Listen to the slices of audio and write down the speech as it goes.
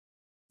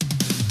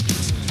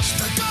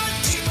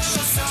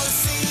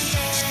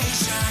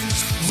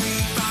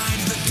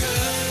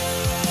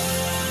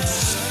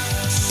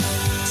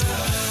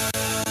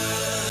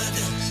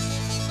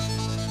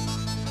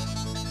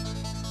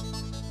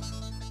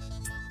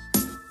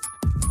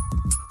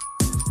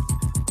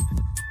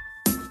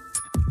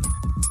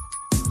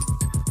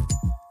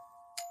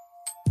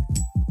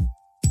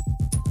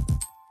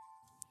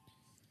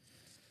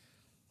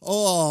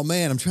Oh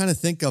man, I'm trying to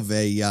think of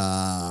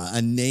a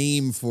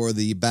name for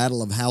the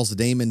Battle of House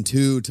Damon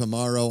 2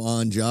 tomorrow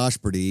on Josh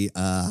Brady.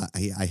 I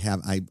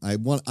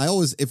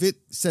always, if it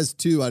says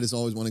 2, I just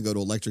always want to go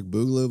to Electric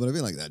Boogaloo, but I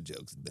feel like that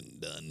joke's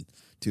been done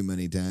too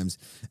many times.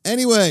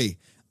 Anyway,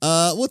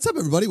 what's up,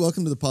 everybody?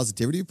 Welcome to the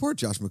Positivity Report.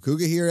 Josh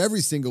McCouga here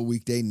every single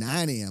weekday,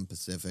 9 a.m.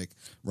 Pacific,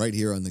 right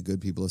here on the Good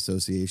People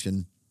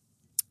Association.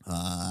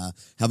 Have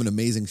an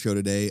amazing show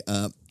today.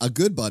 A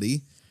good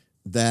buddy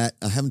that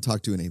I haven't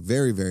talked to in a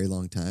very, very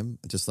long time,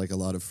 just like a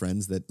lot of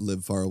friends that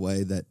live far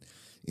away that,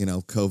 you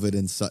know, COVID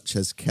and such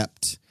has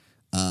kept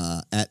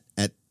at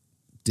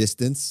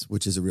distance,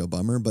 which is a real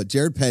bummer. But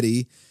Jared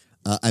Petty,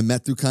 I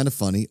met through Kind of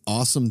Funny.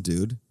 Awesome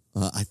dude.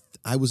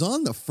 I was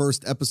on the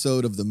first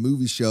episode of the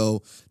movie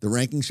show, the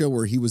ranking show,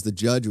 where he was the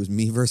judge. It was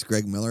me versus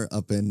Greg Miller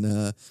up in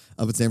San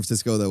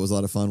Francisco. That was a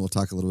lot of fun. We'll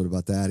talk a little bit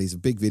about that. He's a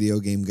big video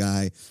game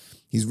guy.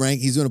 He's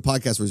doing a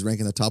podcast where he's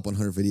ranking the top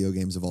 100 video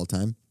games of all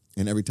time.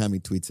 And every time he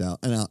tweets out,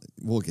 and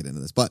we'll get into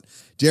this. But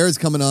Jared's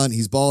coming on.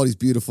 He's bald. He's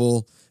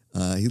beautiful.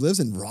 He lives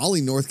in Raleigh,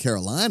 North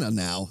Carolina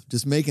now,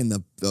 just making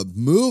the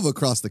move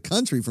across the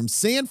country from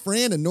San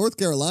Fran to North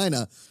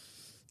Carolina.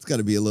 It's got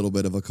to be a little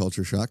bit of a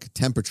culture shock,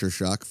 temperature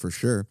shock for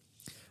sure.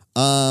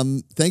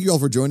 Thank you all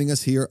for joining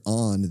us here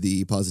on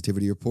the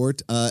Positivity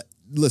Report.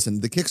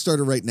 Listen, the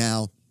Kickstarter right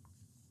now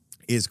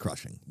is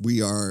crushing.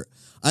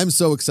 I'm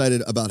so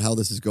excited about how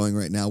this is going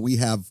right now.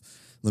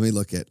 Let me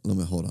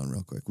hold on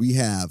real quick. We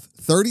have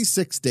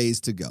 36 days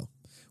to go.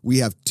 We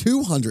have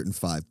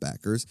 205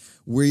 backers.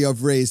 We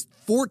have raised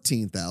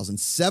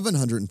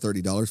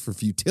 $14,730 for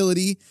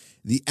Futility,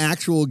 the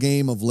actual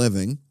game of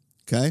living.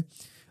 Okay.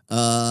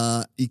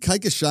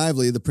 Ikaika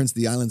Shively, the Prince of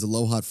the Islands,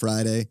 Aloha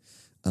Friday,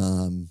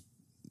 the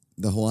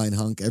Hawaiian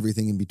Hunk,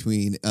 everything in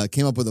between,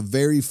 came up with a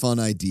very fun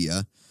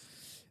idea.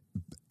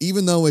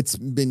 Even though it's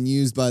been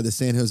used by the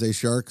San Jose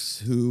Sharks,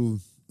 who...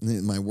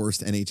 my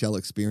worst NHL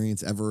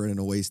experience ever in an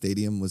away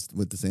stadium was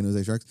with the San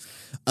Jose Sharks.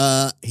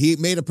 He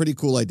made a pretty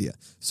cool idea.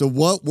 So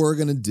what we're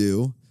going to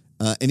do,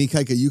 and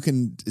Ikaika, you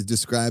can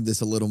describe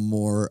this a little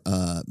more,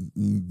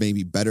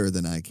 maybe better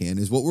than I can,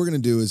 is what we're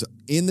going to do is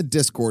in the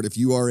Discord, if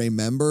you are a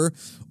member,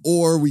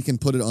 or we can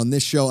put it on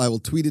this show, I will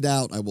tweet it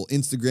out, I will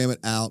Instagram it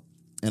out,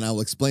 and I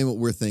will explain what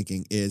we're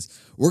thinking is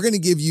we're going to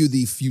give you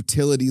the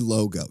Futility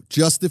logo,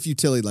 just the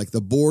Futility, like the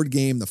board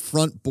game, the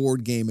front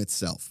board game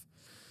itself.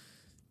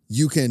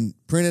 You can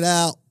print it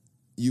out,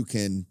 you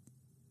can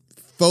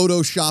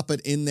Photoshop it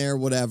in there,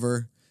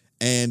 whatever,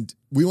 and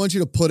we want you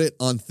to put it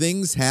on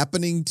things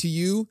happening to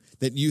you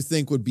that you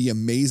think would be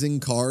amazing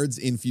cards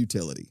in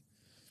Futility.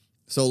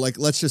 So, like,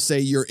 let's just say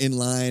you're in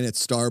line at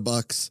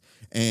Starbucks,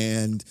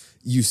 and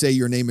you say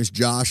your name is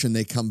Josh, and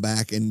they come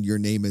back, and your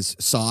name is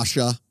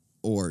Sasha,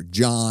 or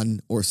John,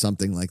 or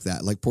something like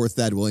that. Like poor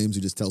Thad Williams,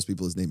 who just tells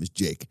people his name is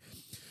Jake.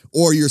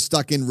 Or you're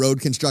stuck in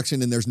road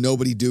construction and there's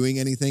nobody doing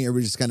anything.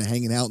 Everybody's just kind of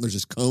hanging out and there's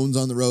just cones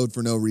on the road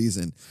for no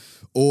reason.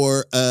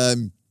 Or,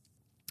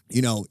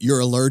 you're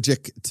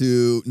allergic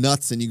to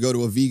nuts and you go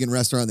to a vegan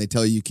restaurant and they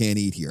tell you can't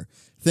eat here.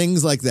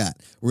 Things like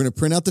that. We're going to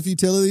print out the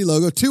Futility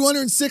logo.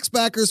 206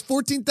 backers,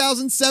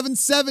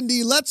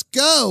 14,770. Let's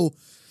go.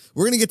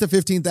 We're going to get to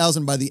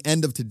 15,000 by the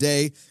end of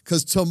today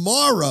because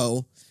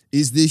tomorrow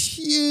is this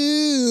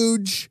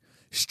huge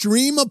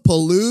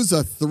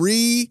Streamapalooza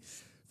 3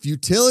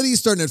 Futility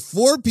starting at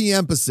 4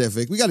 p.m.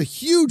 Pacific. We got a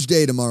huge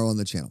day tomorrow on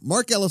the channel.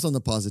 Mark Ellis on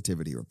the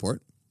Positivity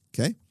Report.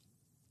 Okay.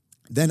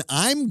 Then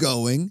I'm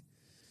going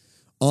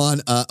on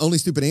Only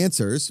Stupid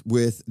Answers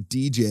with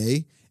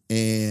DJ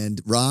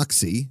and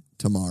Roxy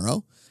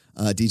tomorrow.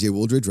 DJ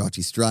Wooldridge,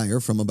 Roxy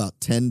Stryer from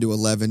about 10 to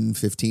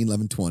 11:15,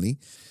 11:20.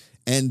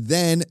 And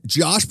then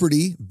Josh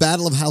Brady,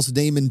 Battle of House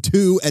Damon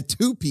 2 at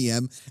 2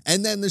 p.m.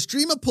 And then the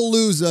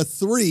Streamapalooza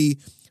 3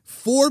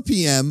 4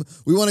 p.m.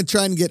 We want to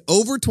try and get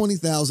over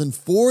 20,000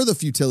 for the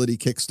Futility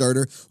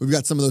Kickstarter. We've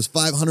got some of those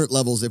 500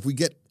 levels. If we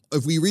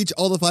reach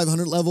all the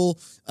 500 level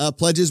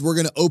pledges, we're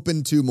going to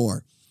open 2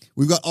 more.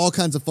 We've got all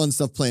kinds of fun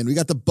stuff planned. We've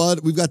got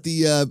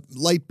the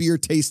light beer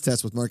taste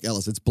test with Mark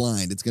Ellis. It's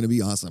blind. It's going to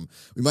be awesome.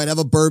 We might have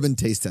a bourbon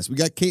taste test. We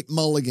got Kate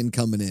Mulligan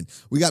coming in.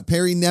 We got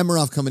Perry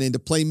Nemiroff coming in to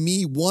play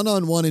me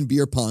one-on-one in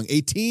beer pong.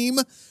 A team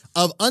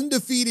of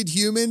undefeated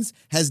humans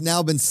has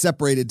now been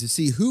separated to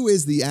see who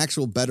is the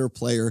actual better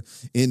player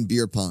in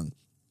beer pong.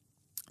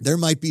 There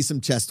might be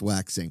some chest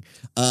waxing.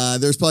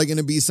 There's probably going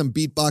to be some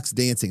beatbox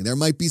dancing. There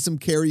might be some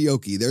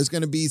karaoke. There's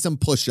going to be some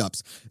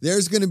push-ups.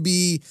 There's going to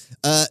be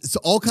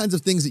all kinds of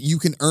things that you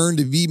can earn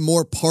to be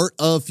more part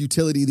of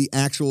Futility, the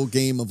actual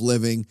game of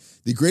living,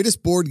 the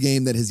greatest board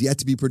game that has yet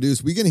to be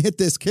produced. We're going to hit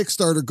this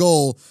Kickstarter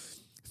goal,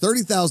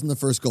 30,000 the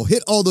first goal.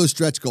 Hit all those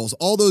stretch goals,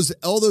 all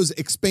those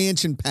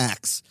expansion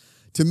packs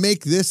to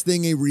make this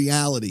thing a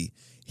reality.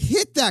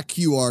 Hit that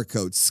QR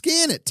code.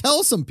 Scan it.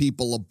 Tell some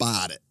people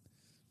about it.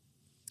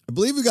 I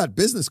believe we got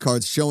business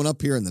cards showing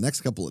up here in the next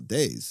couple of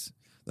days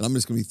that I'm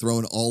just going to be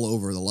throwing all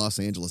over the Los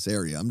Angeles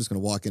area. I'm just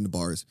going to walk into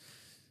bars,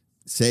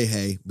 say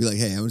hey, be like,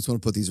 hey, I just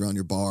want to put these around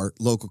your bar,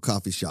 local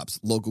coffee shops,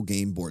 local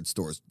game board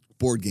stores,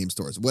 board game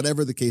stores,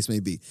 whatever the case may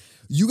be.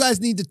 You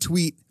guys need to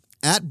tweet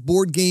at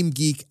Board Game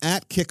Geek,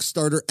 at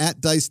Kickstarter,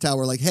 at Dice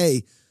Tower, like,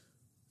 hey,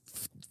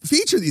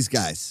 feature these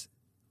guys.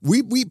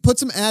 We put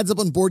some ads up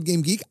on Board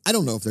Game Geek. I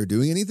don't know if they're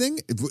doing anything.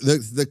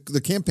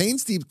 The campaign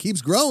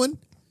keeps growing.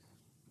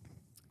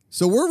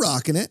 So we're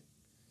rocking it.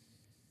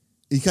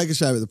 Ikaika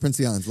Shiva, the Prince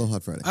of the Islands, Low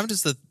Hot Friday. I'm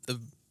just the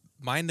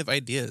mind of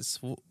ideas.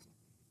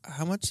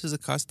 How much does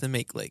it cost to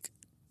make like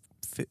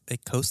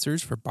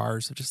coasters for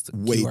bars? Of just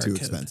way QR too code?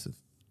 expensive.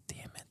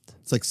 Damn it!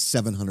 It's like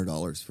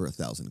 $700 for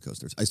 1,000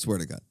 coasters. I swear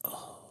to God.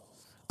 Oh.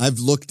 I've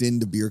looked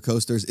into beer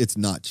coasters. It's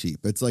not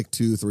cheap. It's like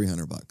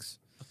 $200-$300.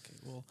 Okay,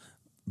 well,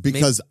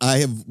 because I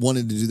have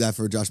wanted to do that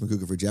for Josh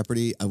McCuga for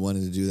Jeopardy. I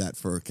wanted to do that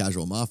for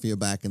Casual Mafia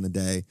back in the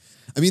day.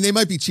 I mean, they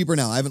might be cheaper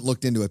now. I haven't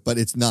looked into it, but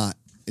it's not.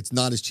 It's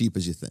not as cheap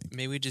as you think.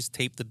 Maybe we just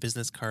tape the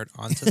business card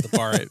onto the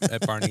bar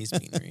at Barney's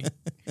Beanery.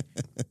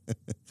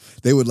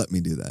 They would let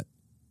me do that.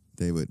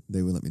 They would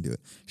let me do it.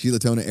 Sheila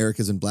Tona, Eric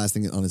has been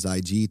blasting it on his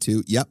IG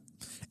too. Yep.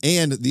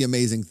 And the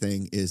amazing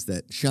thing is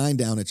that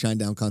Shinedown at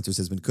Shinedown Concerts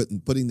has been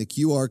putting the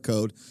QR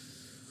code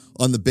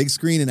on the big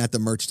screen and at the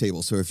merch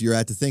table. So if you're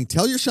at the thing,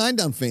 tell your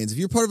Shinedown fans. If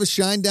you're part of a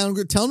Shinedown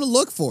group, tell them to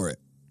look for it.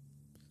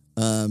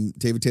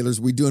 David Taylor's,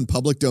 we doing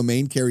public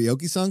domain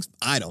karaoke songs?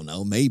 I don't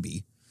know.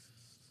 Maybe.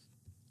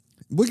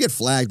 We get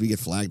flagged.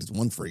 It's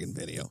one friggin'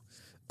 video.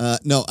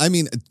 No, I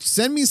mean,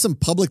 send me some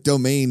public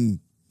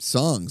domain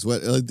songs.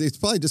 What? It's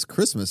probably just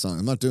Christmas songs.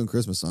 I'm not doing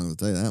Christmas songs, I'll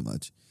tell you that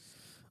much.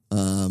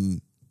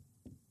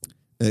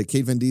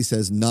 Kate Van D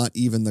says, not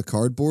even the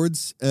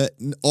cardboards.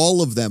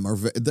 All of them are,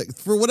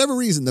 for whatever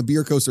reason, the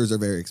beer coasters are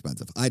very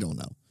expensive. I don't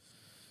know.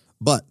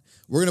 But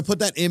we're going to put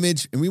that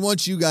image, and we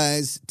want you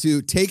guys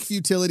to take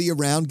Futility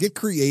around, get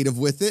creative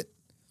with it.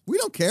 We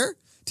don't care.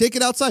 Take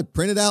it outside,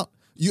 print it out.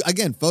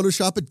 Again,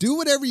 Photoshop it, do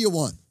whatever you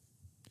want.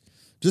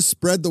 Just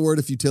spread the word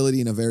of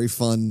Futility in a very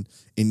fun,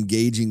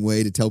 engaging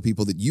way to tell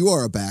people that you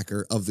are a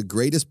backer of the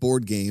greatest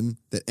board game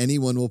that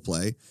anyone will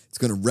play. It's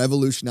going to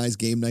revolutionize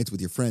game nights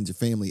with your friends, your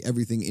family,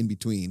 everything in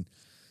between.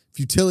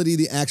 Futility,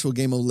 the actual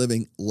game of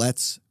living.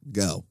 Let's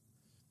go.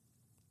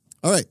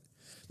 All right,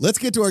 let's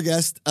get to our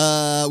guest.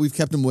 We've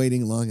kept him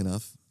waiting long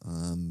enough.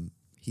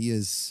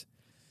 He's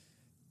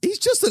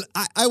just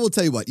I will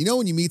tell you what,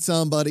 when you meet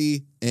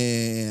somebody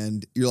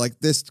and you're like,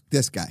 this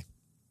guy,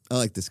 I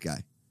like this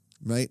guy,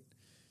 right?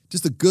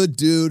 Just a good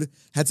dude,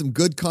 had some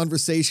good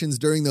conversations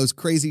during those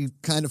crazy,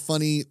 kind of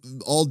funny,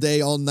 all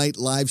day, all night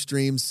live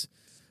streams.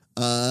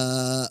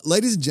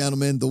 Ladies and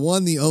gentlemen, the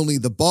one, the only,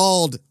 the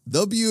bald,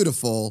 the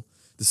beautiful,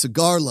 the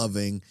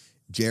cigar-loving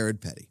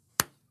Jared Petty.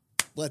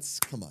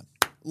 Come on.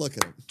 Look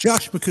at him.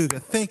 Josh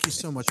McCuga, thank you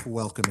so much for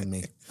welcoming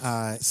me.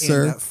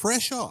 Sir. And,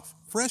 fresh off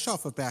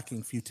of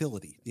backing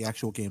Futility, the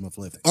actual game of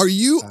living. Are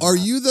you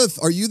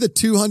the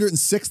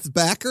 206th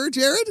backer,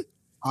 Jared?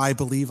 I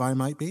believe I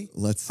might be.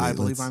 I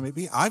believe I might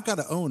be. I've got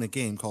to own a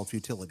game called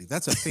Futility.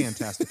 That's a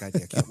fantastic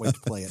idea. I can't wait to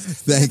play it.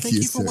 Thank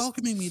you for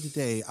welcoming me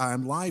today.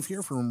 I'm live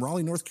here from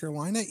Raleigh, North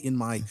Carolina in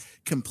my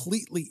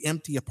completely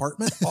empty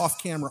apartment.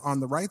 Off camera on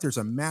the right, there's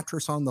a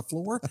mattress on the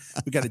floor.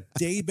 We got a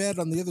day bed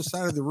on the other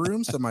side of the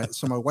room, so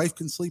my wife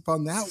can sleep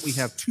on that. We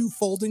have 2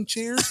 folding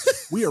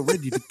chairs. We are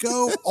ready to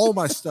go. All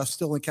my stuff's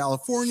still in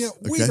California. Okay.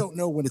 We don't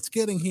know when it's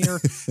getting here,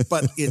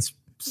 but it's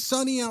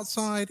sunny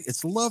outside.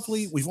 It's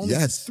lovely. We've only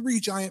had 3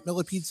 giant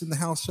millipedes in the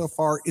house so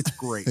far. It's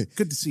great.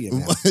 Good to see you,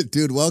 man.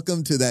 Dude,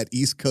 welcome to that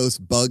East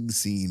Coast bug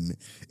scene.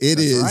 It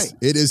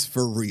is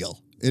for real.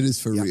 It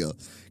is for real.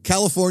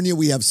 California,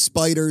 we have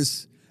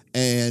spiders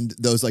and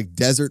those like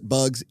desert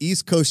bugs.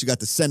 East Coast, you got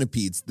the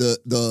centipedes,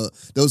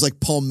 those like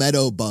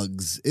palmetto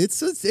bugs.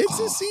 It's a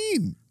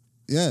scene.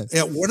 Yeah.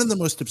 One of the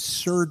most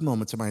absurd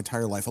moments of my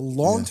entire life. A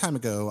long time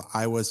ago,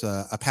 I was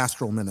a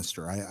pastoral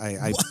minister.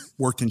 I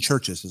worked in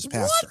churches as a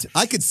pastor. What?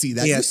 I could see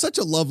that. You're such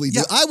a lovely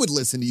dude. I would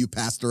listen to you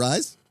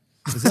pastorize.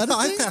 Is that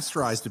I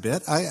pastorized a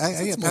bit.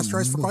 I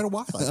pastorized for quite a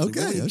while. I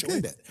really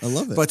enjoyed it. I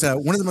love it. But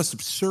one of the most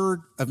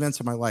absurd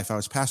events of my life, I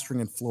was pastoring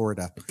in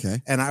Florida.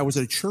 Okay. And I was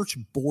at a church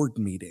board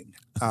meeting.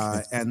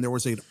 And there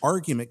was an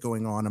argument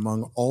going on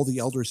among all the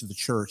elders of the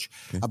church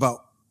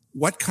about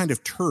what kind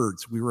of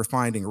turds we were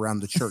finding around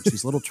the church,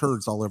 these little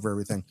turds all over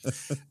everything.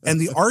 And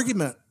the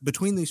argument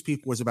between these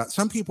people was about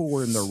some people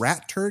were in the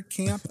rat turd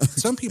camp,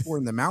 some people were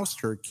in the mouse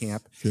turd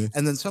camp,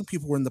 and then some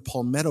people were in the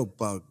palmetto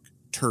bug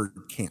turd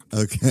camp.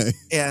 Okay.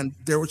 And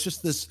there was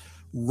just this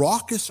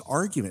raucous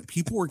argument.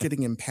 People were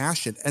getting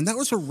impassioned. And that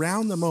was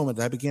around the moment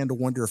I began to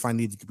wonder if I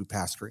needed to be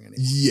pastoring anymore.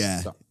 Yeah.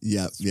 So,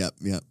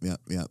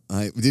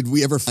 Yep. Did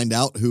we ever find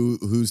out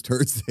whose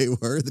turds they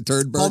were? The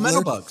turd burglar?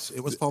 Palmetto bugs.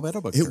 It was palmetto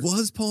bugs. It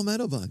was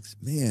palmetto bugs.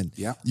 Man.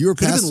 Yeah. You were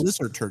Could have been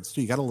lizard turds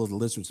too. You got a little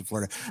lizards in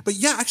Florida. But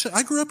yeah, actually,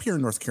 I grew up here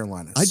in North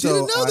Carolina. I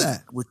didn't know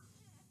that.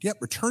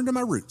 Returned to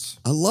my roots.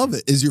 I love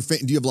it. Do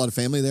you have a lot of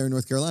family there in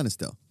North Carolina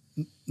still?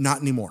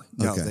 Not anymore.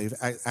 No, okay. They've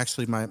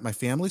actually my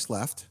family's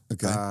left.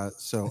 Okay.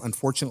 So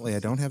unfortunately, I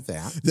don't have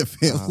that. The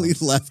family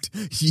left.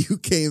 You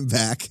came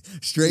back.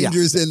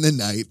 Strangers in the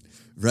night,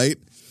 right?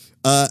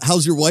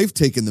 How's your wife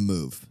taking the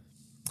move?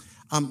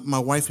 My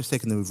wife has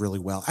taken the move really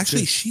well.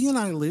 Actually, she and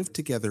I lived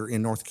together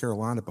in North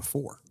Carolina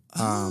before.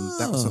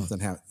 That was something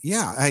that happened.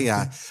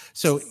 Yeah.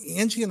 So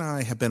Angie and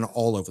I have been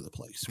all over the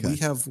place. Okay. We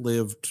have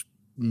lived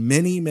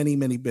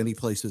many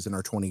places in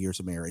our 20 years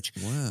of marriage.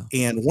 Wow.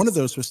 And one of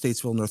those was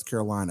Statesville, North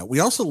Carolina. We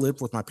also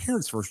lived with my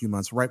parents for a few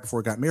months right before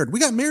we got married. We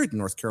got married in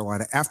North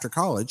Carolina after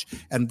college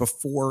and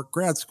before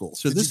grad school.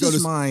 So Did you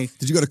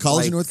go to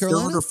college in North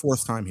Carolina? Third or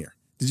fourth time here.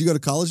 Did you go to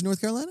college in North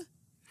Carolina?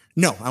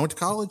 No, I went to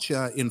college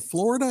in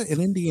Florida and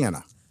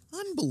Indiana.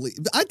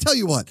 Unbelievable. I tell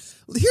you what,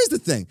 here's the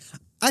thing.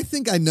 I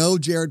think I know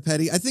Jared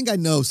Petty. I think I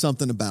know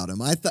something about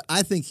him. I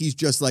think he's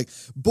just like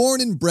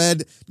born and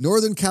bred,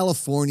 Northern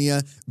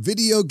California,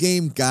 video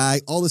game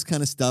guy, all this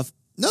kind of stuff.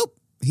 Nope.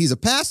 He's a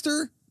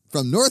pastor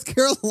from North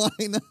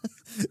Carolina.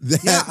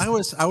 Yeah, I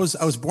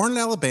was born in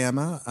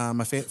Alabama.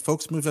 My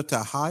folks moved up to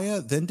Ohio,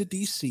 then to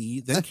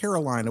DC, then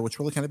Carolina, which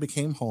really kind of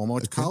became home. I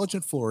went to college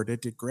in Florida,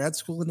 did grad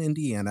school in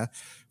Indiana.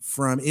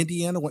 From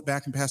Indiana, went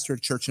back and pastored a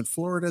church in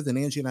Florida. Then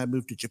Angie and I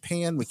moved to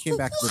Japan. We came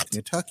back and lived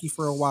in Kentucky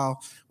for a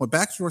while. Went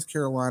back to North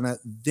Carolina.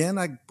 Then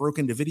I broke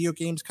into video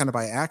games kind of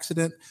by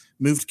accident.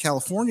 Moved to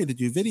California to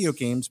do video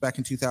games back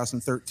in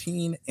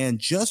 2013, and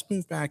just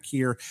moved back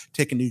here,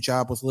 take a new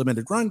job with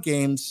Limited Run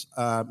Games,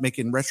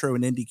 making retro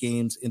and indie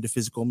games into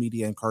physical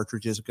media and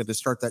cartridges. I'm going to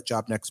start that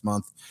job next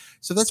month,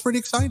 so that's pretty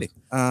exciting.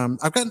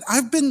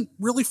 I've been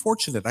really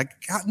fortunate. I've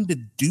gotten to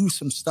do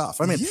some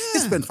stuff. I mean,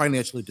 It's been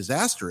financially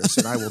disastrous,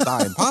 and I will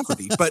die in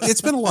poverty, but it's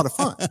been a lot of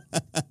fun.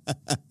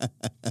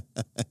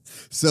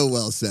 So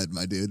well said,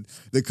 my dude.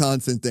 The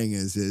constant thing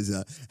is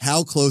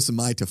how close am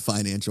I to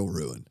financial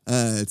ruin?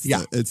 It's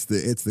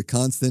the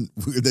constant.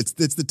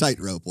 It's the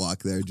tightrope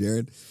walk there,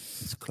 Jared.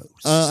 It's close.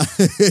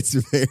 It's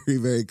very,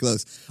 very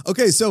close.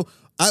 Okay, so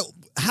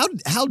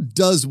how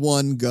does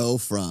one go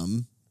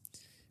from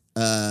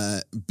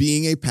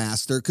being a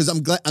pastor? Because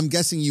I'm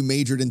guessing you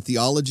majored in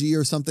theology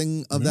or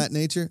something of that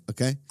nature.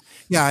 Okay.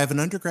 Yeah, I have an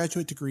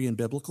undergraduate degree in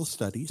biblical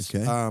studies,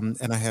 okay.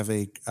 And I have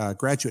a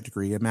graduate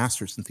degree, a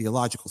master's in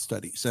theological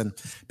studies. And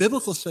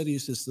biblical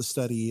studies is the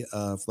study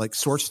of like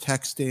source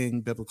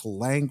texting, biblical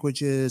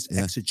languages,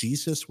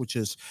 exegesis, which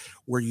is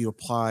where you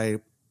apply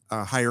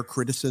higher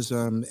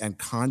criticism and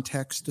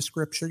context to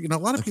scripture. You know, a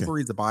lot of people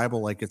read the Bible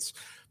like it's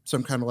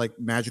some kind of like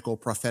magical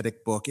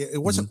prophetic book. It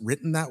wasn't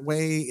written that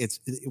way.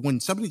 When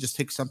somebody just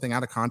takes something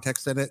out of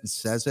context in it and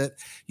says it,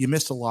 you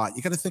miss a lot.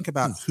 You got to think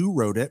about who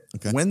wrote it,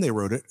 when they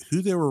wrote it,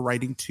 who they were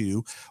writing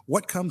to,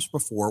 what comes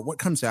before, what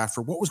comes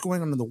after, what was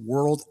going on in the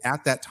world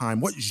at that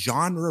time, what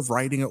genre of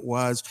writing it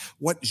was,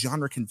 what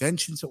genre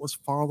conventions it was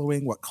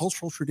following, what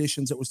cultural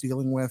traditions it was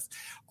dealing with,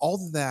 all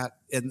of that.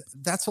 And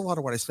that's a lot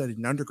of what I studied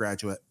in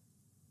undergraduate.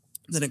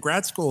 Then in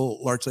grad school,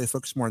 largely I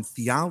focused more on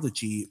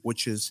theology,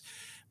 which is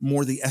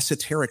more the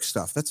esoteric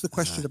stuff. That's the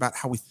question about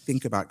how we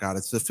think about God.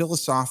 It's the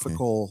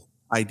philosophical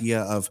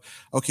idea of,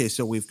 okay,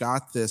 so we've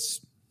got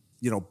this,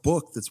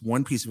 book that's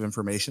one piece of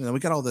information, and then we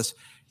got all this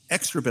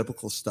extra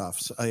biblical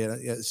stuff,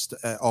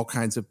 all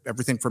kinds of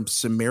everything from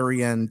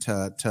Sumerian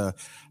to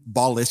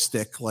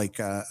ballistic, like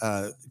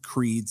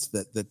creeds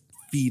that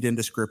feed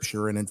into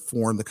scripture and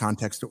inform the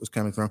context it was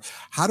coming from.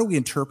 How do we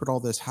interpret all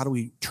this? How do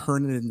we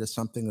turn it into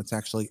something that's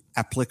actually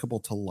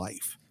applicable to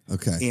life?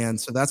 Okay. And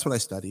so that's what I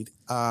studied.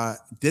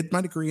 Did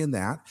my degree in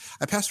that.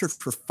 I pastored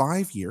for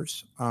 5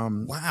 years.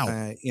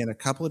 Wow. In a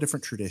couple of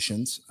different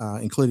traditions,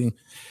 including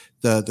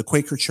the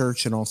Quaker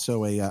Church and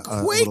also a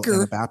little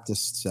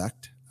Anabaptist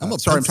sect. I'm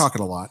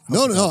talking a lot.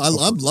 No.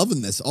 I'm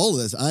loving this. All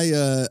of this.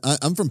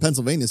 I'm from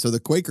Pennsylvania, so the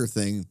Quaker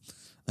thing,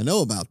 I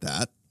know about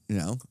that.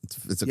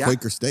 It's a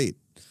Quaker state.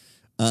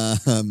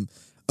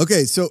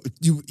 Okay, so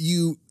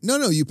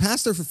you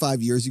pastor for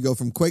 5 years. You go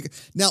from Quaker.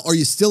 Now, are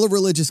you still a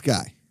religious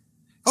guy?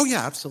 Oh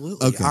yeah,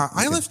 absolutely. Okay.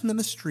 I left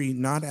ministry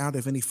not out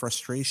of any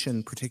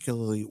frustration,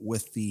 particularly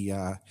with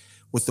the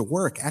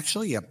work.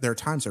 Actually, there are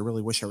times I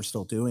really wish I were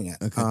still doing it.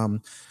 Okay.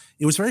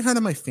 It was very hard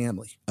on my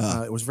family.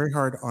 It was very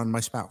hard on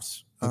my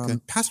spouse.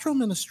 Pastoral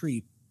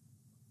ministry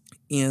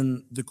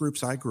in the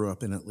groups I grew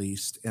up in, at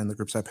least, and the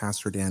groups I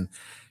pastored in,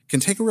 can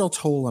take a real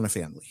toll on a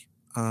family.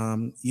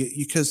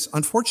 Because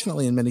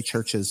unfortunately, in many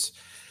churches,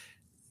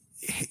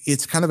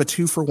 it's kind of a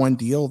 2-for-1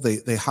 deal.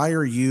 They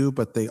hire you,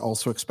 but they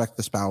also expect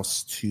the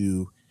spouse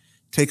to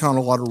take on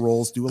a lot of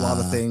roles, do a lot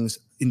of things,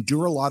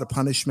 endure a lot of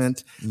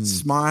punishment,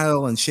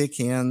 smile and shake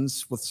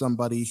hands with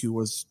somebody who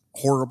was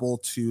horrible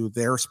to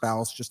their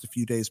spouse just a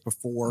few days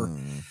before.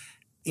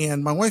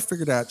 And my wife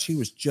figured out she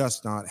was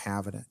just not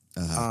having it.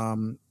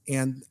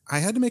 And I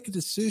had to make a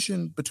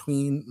decision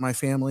between my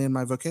family and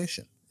my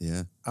vocation.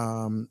 Yeah.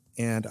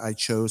 And I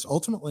chose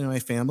ultimately my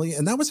family.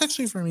 And that was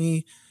actually for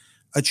me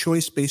a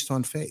choice based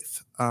on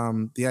faith.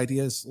 The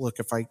idea is, look,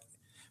 if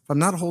I'm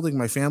not holding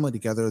my family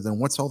together, then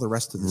what's all the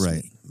rest of this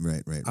mean?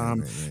 Right.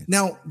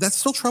 Now, that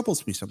still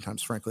troubles me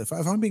sometimes, frankly. If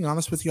I'm being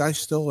honest with you, I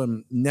still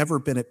am never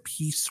been at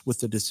peace with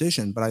the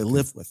decision, but I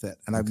live with it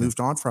and I've moved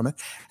on from it.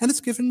 And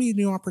it's given me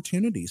new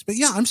opportunities. But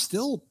yeah, I'm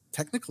still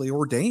technically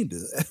ordained.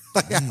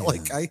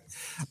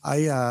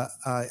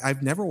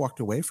 I've never walked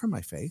away from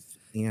my faith.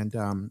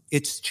 And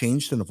it's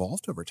changed and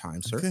evolved over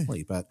time,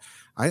 certainly. But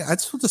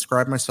I'd still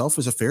describe myself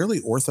as a fairly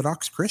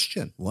orthodox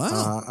Christian.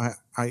 Wow.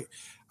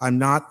 I'm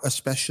not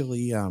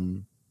especially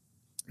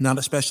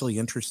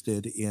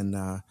interested in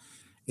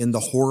the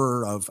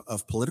horror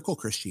of political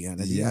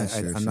Christianity. Yeah,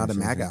 I'm not a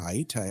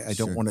MAGAite. I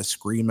don't want to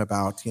scream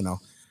about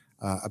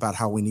about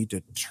how we need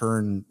to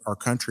turn our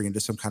country into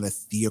some kind of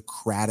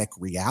theocratic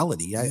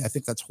reality. I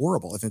think that's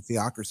horrible. I think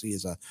theocracy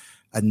is a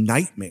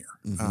nightmare.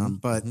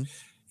 But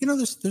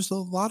there's a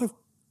lot of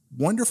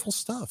wonderful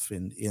stuff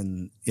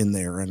in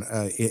there and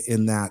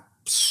in that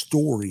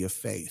story of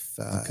faith.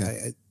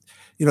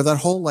 That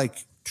whole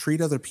like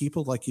treat other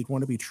people like you'd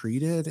want to be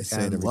treated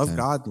and love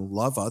God and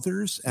love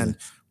others. And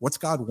what's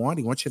God want?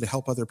 He wants you to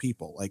help other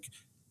people. Like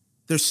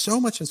there's so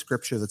much in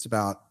scripture that's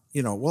about,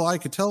 well, I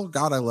could tell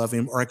God I love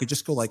him, or I could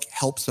just go like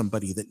help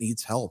somebody that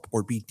needs help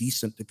or be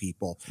decent to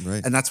people.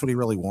 Right. And that's what he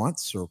really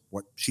wants, or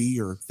what she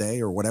or they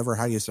or whatever,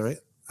 how you say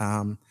it.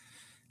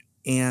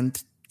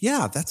 And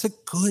yeah, that's a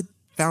good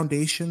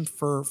foundation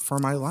for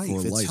my life.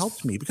 It's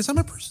helped me because I'm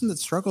a person that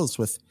struggles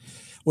with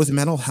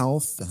mental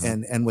health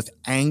and with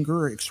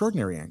anger,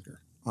 extraordinary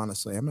anger.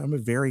 Honestly, I'm a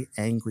very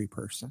angry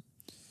person.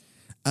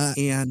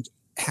 And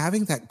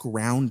having that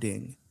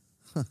grounding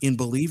in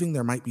believing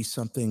there might be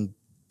something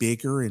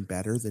bigger and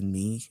better than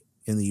me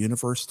in the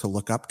universe to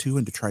look up to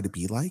and to try to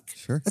be like,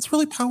 that's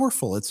really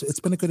powerful. It's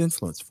been a good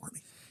influence for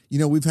me.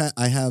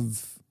 I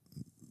have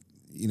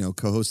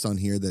co-hosts on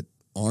here that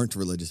aren't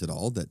religious at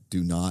all, that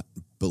do not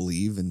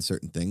believe in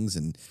certain things,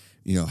 and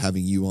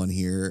having you on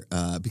here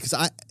because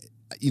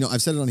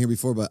I've said it on here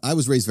before, but I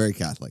was raised very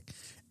Catholic,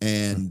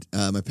 and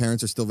my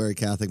parents are still very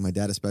Catholic, my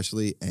dad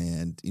especially,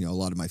 and a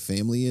lot of my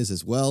family is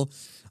as well.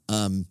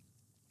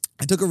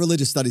 I took a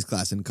religious studies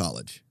class in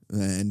college,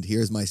 and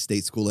here's my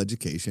state school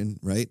education,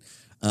 right?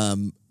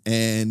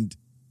 And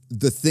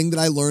the thing that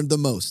I learned the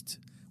most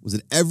was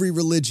that every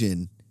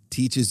religion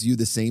teaches you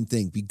the same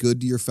thing: be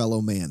good to your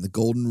fellow man, the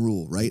golden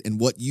rule, right? And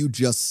what you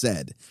just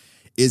said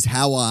is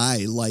how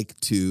I like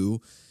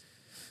to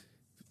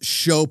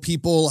show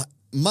people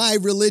my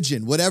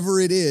religion, whatever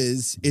it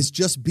is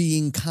just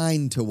being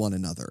kind to one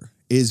another,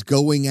 is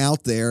going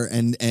out there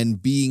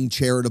and being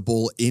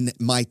charitable in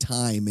my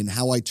time and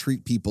how I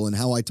treat people and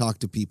how I talk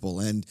to people,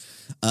 and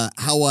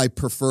how I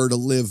prefer to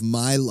live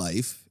my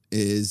life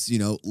is,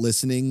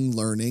 listening,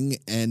 learning,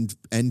 and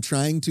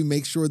trying to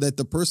make sure that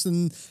the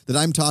person that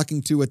I'm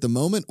talking to at the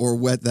moment, or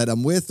that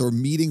I'm with or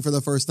meeting for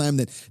the first time,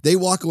 that they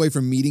walk away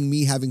from meeting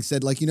me having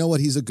said, like,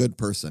 he's a good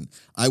person.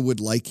 I would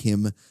like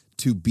him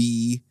to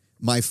be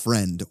my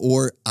friend,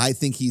 or I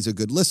think he's a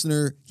good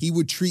listener. He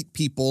would treat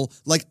people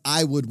like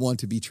I would want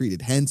to be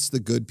treated. Hence the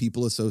Good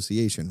People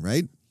Association,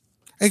 right?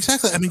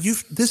 Exactly. I mean,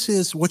 this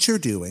is what you're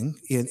doing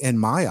in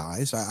my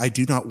eyes. I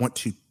do not want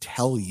to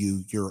tell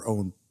you your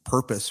own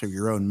purpose or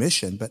your own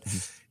mission, but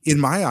in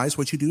my eyes,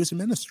 what you do is a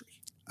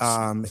ministry.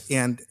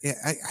 And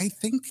I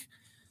think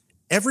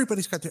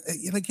everybody's got to,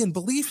 and again,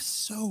 belief is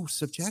so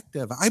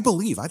subjective. I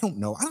believe. I don't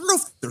know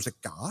if there's a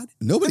God.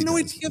 Nobody I have no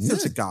does. idea if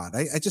there's a God.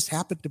 I just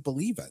happen to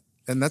believe it.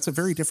 And that's a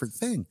very different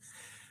thing.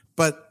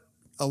 But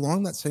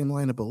along that same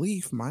line of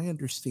belief, my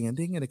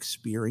understanding and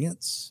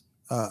experience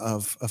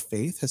of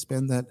faith has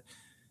been that,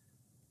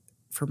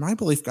 for my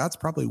belief, God's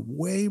probably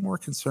way more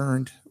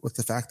concerned with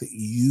the fact that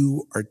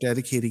you are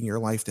dedicating your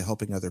life to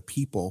helping other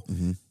people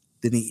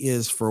than he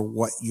is for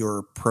what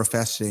you're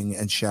professing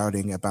and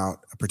shouting about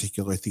a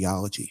particular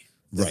theology.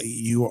 Right. That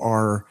you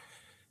are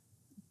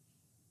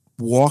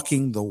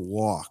walking the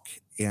walk,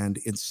 and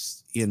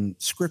in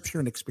scripture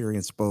and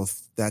experience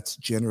both, that's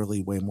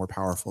generally way more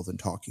powerful than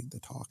talking the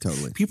talk.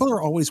 Totally. People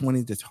are always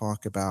wanting to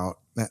talk about,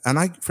 and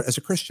as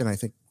a Christian, I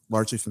think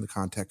largely from the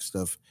context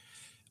of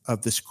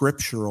the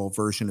scriptural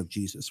version of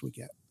Jesus we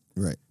get.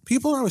 Right.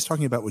 People are always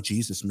talking about what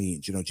Jesus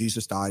means.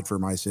 Jesus died for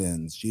my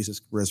sins.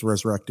 Jesus was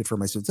resurrected for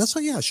my sins. That's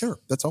all, yeah, sure.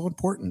 That's all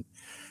important.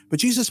 But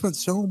Jesus spent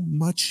so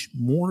much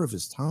more of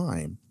his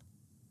time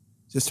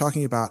just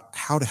talking about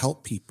how to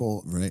help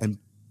people and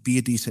be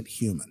a decent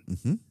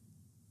human.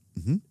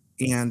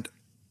 And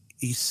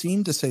he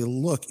seemed to say,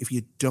 look, if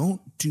you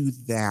don't do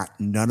that,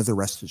 none of the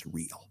rest is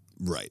real.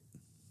 Right.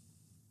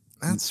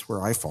 That's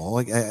where I fall.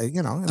 Like,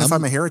 and if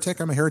I'm a heretic,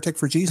 I'm a heretic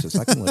for Jesus.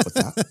 I can live with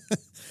that.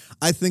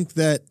 I think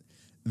that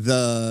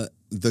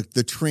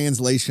the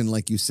translation,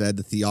 like you said,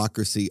 the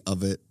theocracy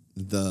of it,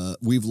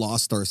 we've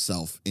lost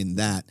ourselves in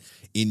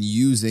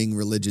using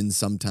religion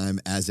sometime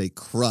as a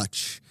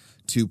crutch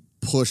to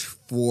push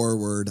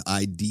forward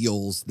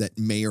ideals that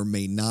may or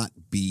may not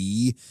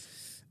be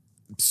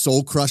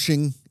soul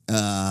crushing.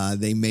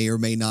 They may or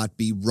may not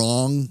be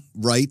wrong,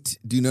 right?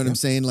 Do you know what I'm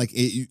saying? Like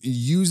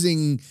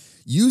using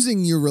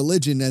your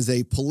religion as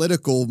a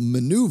political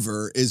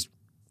maneuver is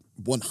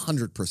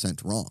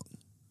 100% wrong.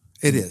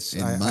 It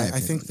is. I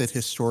think that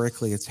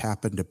historically it's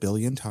happened a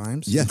billion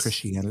times in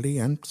Christianity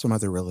and some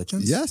other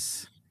religions.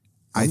 Yes.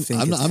 I'm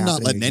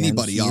not letting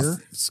anybody off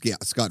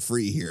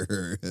scot-free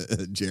here,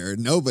 Jared.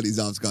 Nobody's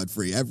off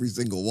scot-free. Every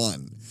single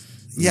one.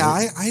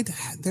 Yeah,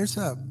 there's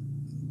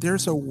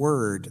a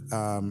word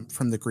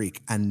from the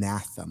Greek,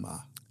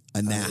 anathema.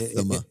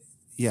 Anathema.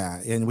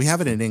 And we have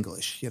it in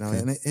English,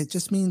 and it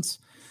just means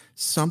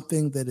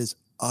something that is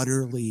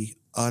utterly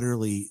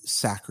utterly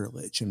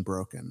sacrilege and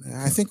broken. And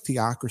I think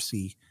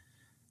theocracy,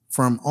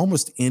 from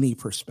almost any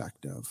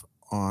perspective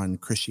on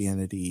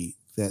Christianity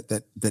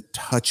that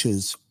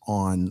touches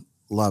on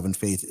love and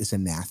faith, is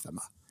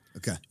anathema.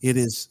 Okay.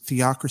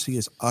 Theocracy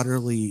is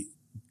utterly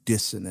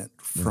dissonant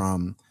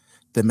from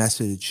the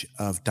message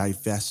of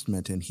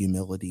divestment and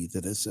humility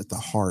that is at the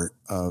heart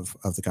of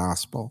the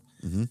gospel.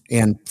 Mm-hmm.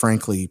 And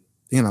frankly,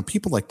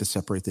 people like to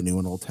separate the New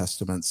and Old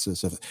Testaments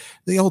as if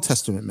the Old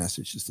Testament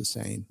message is the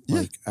same. Yeah.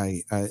 Like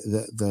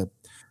the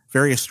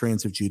various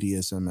strands of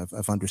Judaism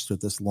have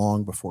understood this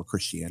long before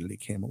Christianity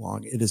came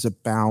along. It is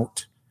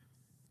about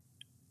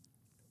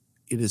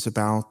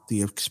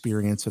the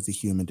experience of the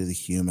human to the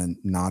human,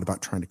 not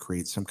about trying to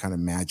create some kind of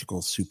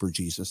magical super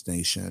Jesus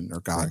nation or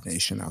God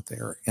nation out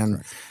there.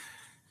 And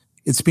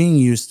it's being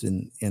used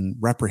in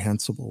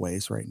reprehensible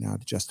ways right now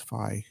to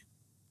justify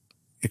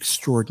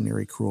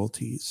extraordinary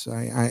cruelties.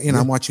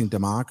 I'm watching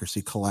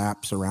democracy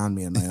collapse around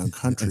me in my own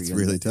country. It's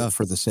really tough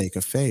for the sake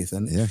of faith.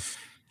 And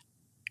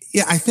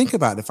I think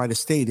about if I'd have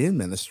stayed in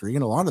ministry,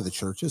 and a lot of the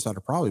churches, I'd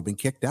have probably been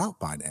kicked out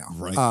by now,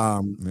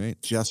 right?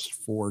 Just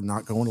for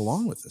not going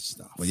along with this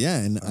stuff. Well, yeah,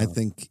 and I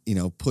think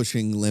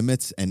pushing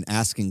limits and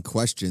asking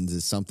questions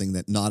is something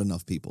that not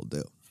enough people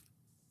do.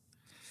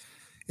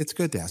 It's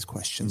good to ask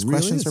questions. Really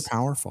Questions is. are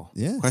powerful.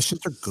 Yeah.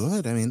 Questions are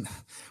good. I mean,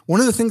 one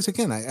of the things,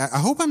 again, I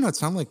hope I'm not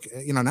sound like,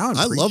 now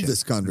I love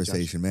this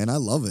conversation, man. I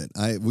love it.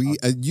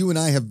 You and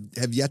I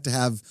have yet to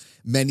have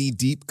many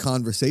deep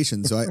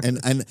conversations. So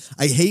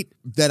I hate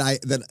that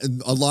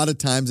a lot of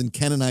times, and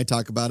Ken and I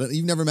talk about it.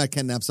 You've never met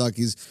Ken Knapsack.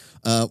 He's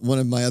one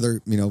of my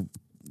other,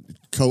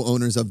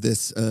 co-owners of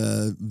this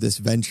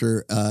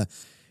venture.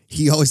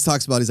 He always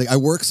talks about, he's like, I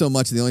work so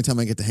much, the only time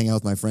I get to hang out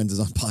with my friends is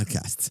on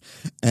podcasts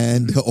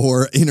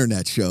or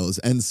internet shows.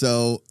 And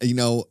so,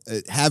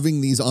 having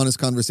these honest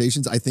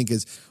conversations, I think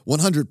is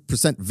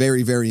 100%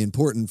 very, very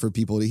important for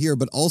people to hear,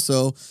 but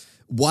also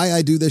why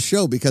I do this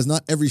show, because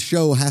not every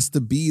show has to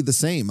be the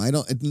same.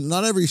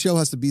 Not every show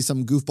has to be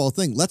some goofball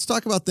thing. Let's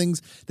talk about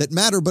things that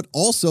matter, but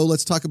also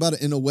let's talk about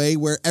it in a way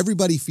where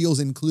everybody feels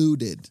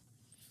included.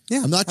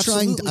 Yeah, I'm not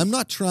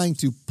trying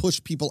to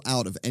push people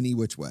out of any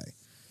which way.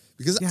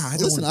 Because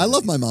listen, I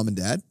love my mom and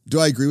dad. Do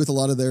I agree with a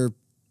lot of their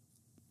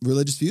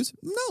religious views?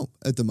 No,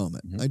 at the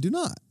moment. I do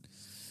not.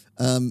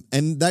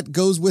 And that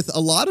goes with a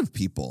lot of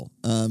people.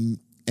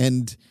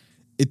 And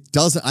it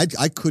doesn't,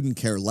 I couldn't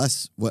care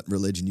less what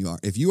religion you are.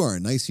 If you are a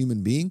nice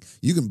human being,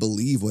 you can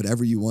believe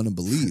whatever you want to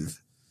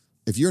believe.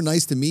 If you're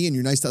nice to me and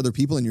you're nice to other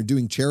people and you're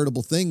doing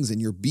charitable things and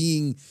you're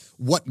being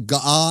what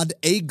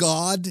a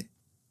God,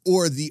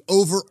 or the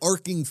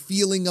overarching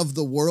feeling of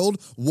the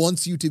world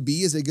wants you to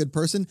be as a good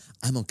person,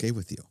 I'm okay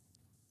with you.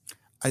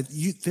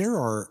 There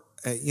are,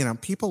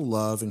 people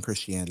love in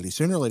Christianity.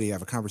 Sooner or later, you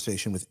have a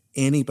conversation with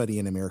anybody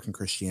in American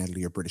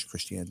Christianity or British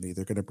Christianity,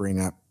 they're going to bring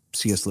up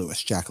C.S.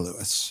 Lewis, Jack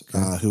Lewis,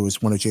 who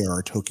was one of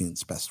J.R.R.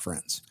 Tolkien's best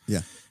friends.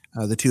 Yeah.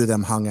 The two of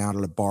them hung out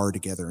at a bar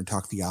together and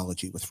talked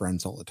theology with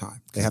friends all the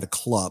time. They had a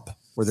club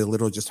where they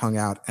literally just hung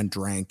out and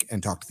drank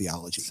and talked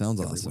theology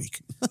every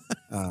week.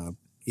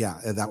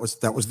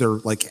 That was their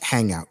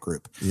hangout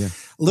group. Yeah.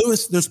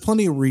 Lewis, there's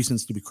plenty of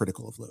reasons to be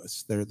critical of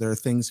Lewis. There are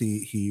things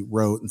he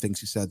wrote and things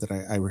he said that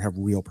I would have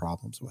real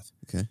problems with.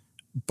 Okay.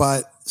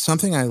 But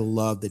something I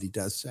love that he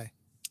does say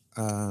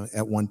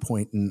at one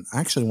point, and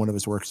actually one of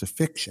his works of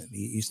fiction,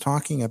 he's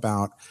talking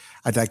about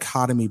a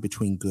dichotomy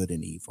between good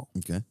and evil.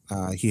 Okay.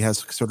 He has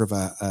sort of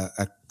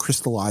a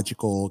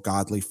Christological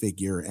godly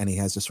figure, and he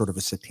has a sort of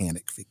a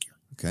satanic figure.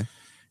 Okay.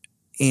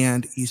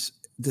 And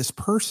this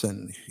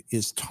person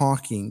is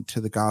talking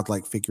to the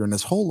godlike figure, and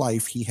his whole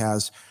life he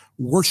has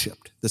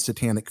worshipped the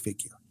satanic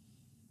figure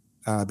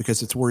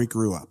because it's where he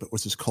grew up. It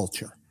was his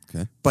culture.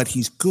 Okay. But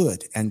he's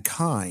good and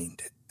kind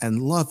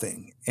and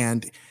loving,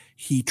 and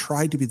he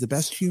tried to be the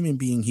best human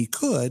being he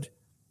could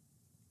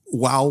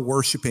while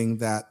worshiping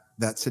that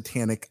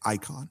satanic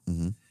icon.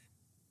 Mm-hmm.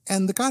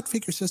 And the God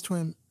figure says to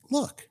him,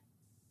 look,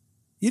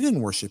 you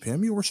didn't worship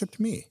him, you worshiped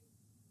me.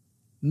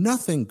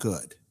 Nothing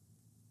good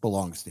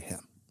belongs to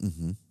him.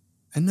 Mm-hmm.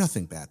 And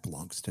nothing bad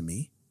belongs to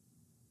me.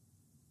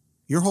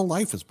 Your whole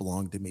life has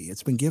belonged to me.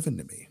 It's been given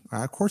to me.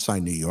 Of course I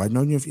knew you. I've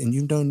known you, and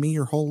you've known me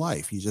your whole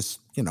life. You just,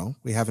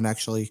 we haven't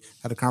actually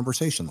had a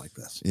conversation like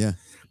this. Yeah.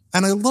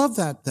 And I love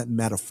that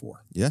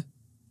metaphor. Yeah.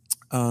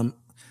 I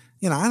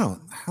don't know.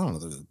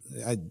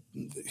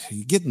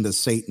 You get into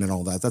Satan and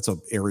all that. That's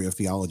an area of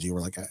theology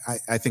where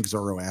I think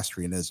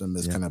Zoroastrianism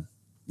is kind of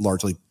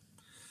largely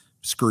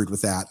screwed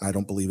with that. I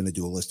don't believe in a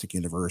dualistic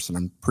universe, and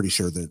I'm pretty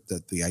sure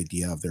that the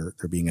idea of there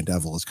being a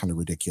devil is kind of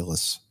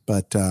ridiculous.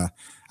 But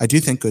I do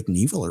think good and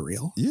evil are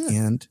real. Yeah.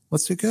 And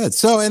let's do good.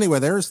 So anyway,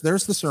 there's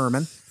the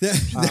sermon.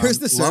 There's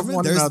the sermon. Love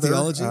one there's another,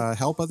 theology.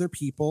 Help other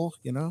people.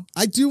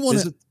 I do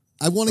want to.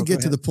 I want to get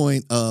to the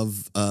point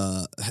of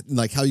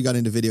how you got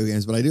into video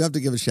games, but I do have to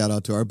give a shout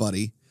out to our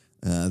buddy.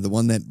 The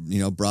one that,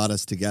 brought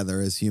us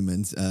together as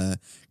humans.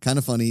 Kind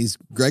of funny. He's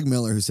Greg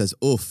Miller, who says,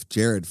 oof,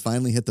 Jared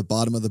finally hit the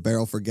bottom of the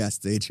barrel for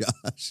guests,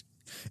 Josh?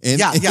 And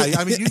yeah.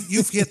 I mean,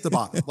 you've hit the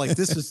bottom. Like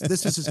this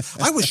is.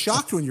 I was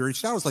shocked when you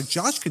reached out. I was like,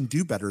 Josh can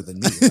do better than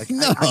me. Like,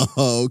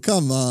 no,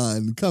 come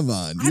on.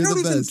 I don't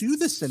even do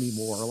this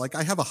anymore. Like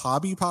I have a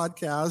hobby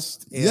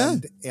podcast,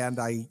 and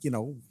I,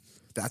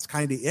 that's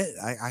kind of it.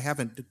 I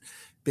haven't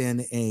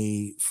been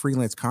a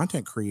freelance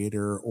content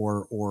creator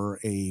or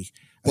a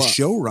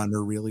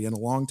showrunner really in a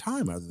long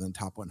time, other than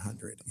Top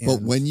 100.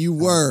 But when you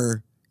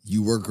were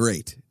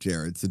great,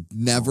 Jared. So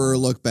never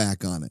look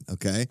back on it,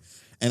 okay?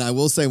 And I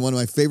will say one of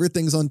my favorite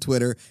things on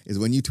Twitter is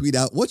when you tweet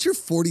out, what's your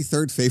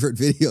 43rd favorite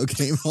video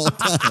game of all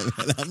time?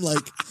 And I'm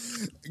like,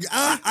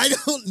 I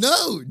don't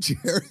know,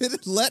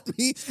 Jared. Let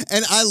me.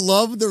 And I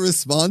love the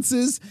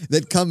responses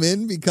that come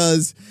in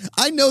because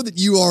I know that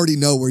you already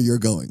know where you're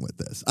going with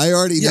this. I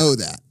already know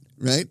that,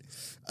 right?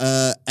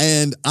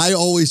 And I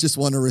always just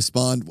want to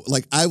respond.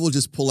 Like, I will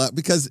just pull out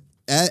because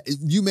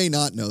you may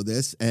not know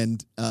this,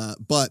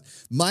 but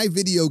my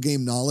video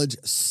game knowledge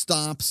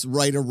stops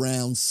right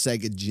around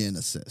Sega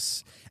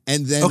Genesis.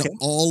 And then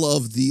all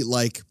of the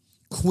like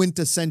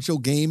quintessential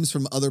games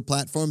from other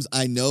platforms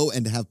I know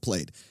and have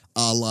played,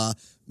 a la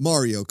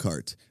Mario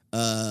Kart,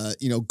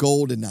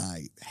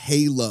 GoldenEye,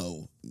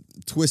 Halo,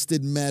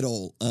 Twisted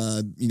Metal,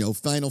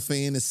 Final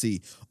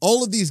Fantasy.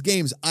 All of these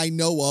games I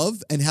know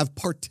of and have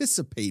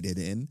participated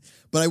in,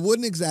 but I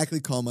wouldn't exactly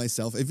call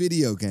myself a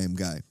video game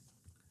guy.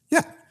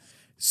 Yeah.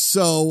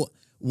 So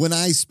when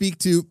I speak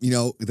to,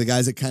 the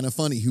guys at Kinda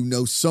Funny who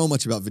know so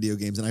much about video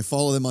games, and I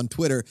follow them on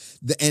Twitter,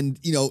 and,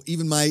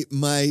 even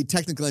my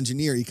technical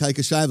engineer,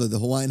 Ikaika Shiva, the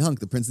Hawaiian Hunk,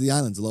 the Prince of the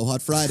Islands, Aloha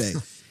Friday,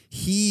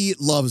 he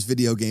loves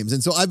video games.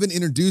 And so I've been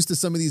introduced to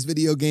some of these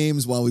video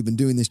games while we've been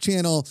doing this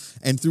channel,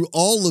 and through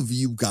all of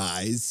you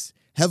guys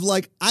have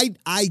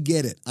I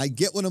get it. I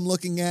get what I'm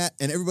looking at,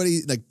 and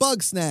everybody like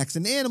Bug Snacks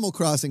and Animal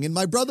Crossing, and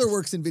my brother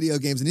works in video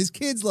games, and his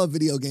kids love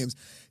video games.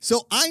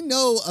 So I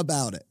know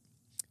about it.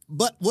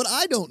 But what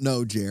I don't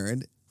know,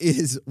 Jared,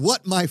 is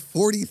what my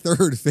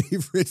 43rd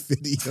favorite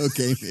video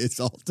game is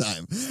all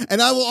time. And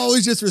I will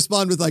always just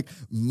respond with like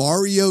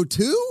Mario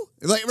 2?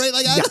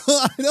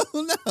 I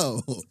don't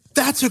know.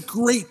 That's a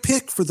great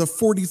pick for the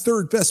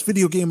 43rd best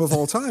video game of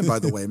all time, by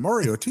the way.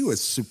 Mario 2 is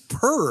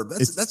superb.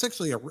 That's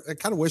actually I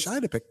kind of wish I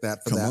had picked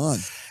that for that. Come on.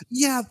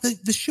 Yeah,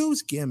 the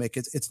show's gimmick,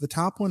 it's the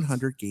Top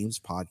 100 Games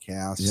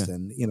podcast. Yeah.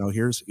 And,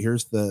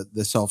 here's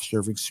the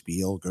self-serving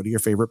spiel. Go to your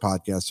favorite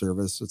podcast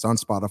service. It's on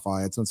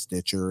Spotify. It's on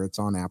Stitcher. It's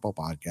on Apple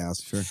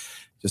Podcasts. Sure.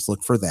 Just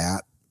look for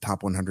that,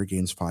 Top 100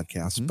 Games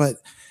podcast. Mm-hmm. But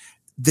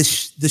the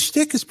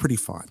shtick is pretty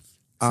fun.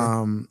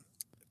 Sure.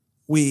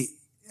 We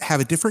have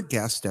a different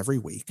guest every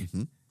week.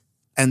 Mm-hmm.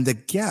 And the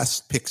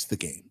guest picks the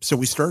game. So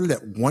we started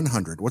at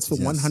 100. What's the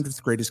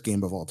 100th greatest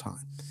game of all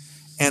time?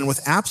 And with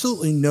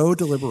absolutely no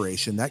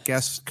deliberation, that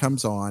guest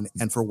comes on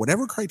and for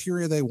whatever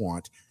criteria they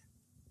want,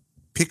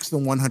 picks the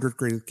 100th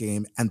greatest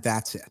game, and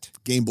that's it.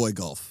 Game Boy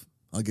Golf.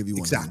 I'll give you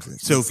one. Exactly.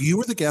 So if you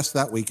were the guest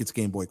that week, it's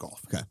Game Boy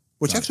Golf. Okay.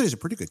 Which actually is a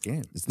pretty good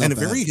game. It's not and a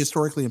very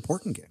historically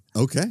important game.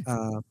 Okay.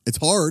 It's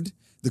hard.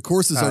 The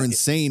courses are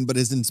insane, but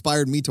it's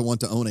inspired me to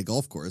want to own a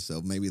golf course.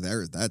 So maybe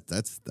that's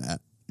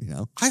that.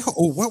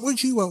 What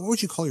would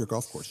you call your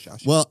golf course,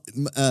 Josh? Well,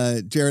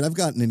 Jared, I've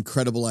got an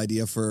incredible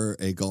idea for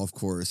a golf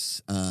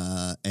course,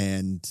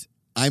 and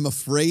I'm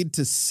afraid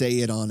to say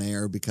it on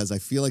air because I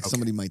feel like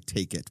somebody might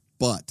take it.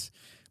 But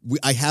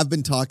I have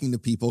been talking to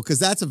people because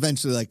that's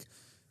eventually like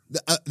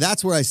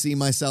that's where I see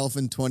myself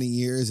in 20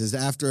 years is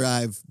after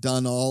I've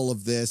done all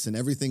of this and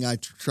everything I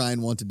try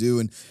and want to do.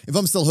 And if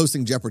I'm still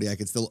hosting Jeopardy, I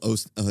could still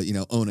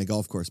own a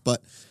golf course.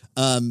 But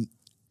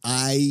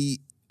I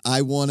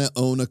want to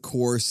own a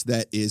course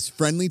that is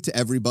friendly to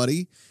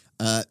everybody.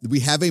 We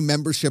have a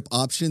membership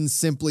option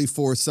simply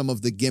for some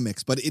of the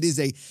gimmicks, but it is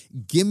a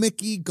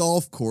gimmicky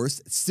golf course.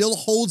 It still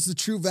holds the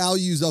true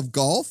values of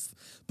golf,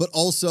 but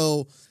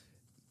also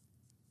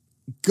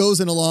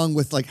goes in along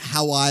with like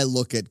how I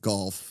look at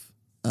golf.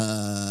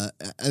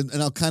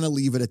 And I'll kind of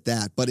leave it at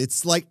that. But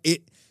it's like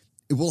it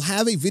will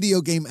have a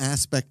video game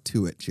aspect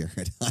to it,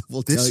 Jared. I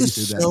will tell you that. This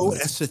is so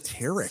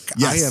esoteric.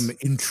 Yes. I am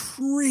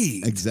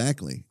intrigued.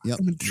 Exactly. Yep.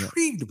 I'm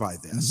intrigued by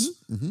this.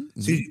 Mm-hmm,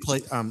 mm-hmm, so you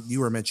play?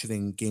 You were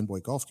mentioning Game Boy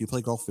Golf. Do you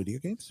play golf video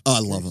games? Oh, I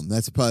love them.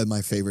 That's probably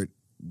my favorite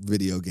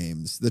video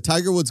games. The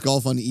Tiger Woods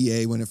Golf on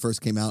EA when it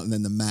first came out, and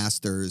then the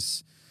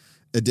Masters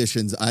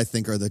editions, I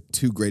think, are the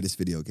two greatest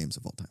video games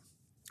of all time.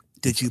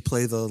 Did you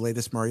play the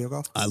latest Mario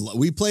Golf?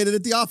 We played it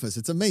at the office.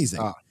 It's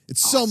amazing.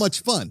 It's awesome. So much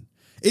fun.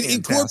 It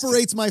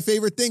incorporates my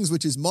favorite things,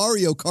 which is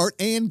Mario Kart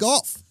and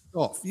golf.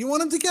 You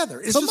want them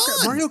together. Come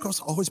on. Mario Golf's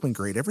always been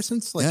great ever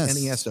since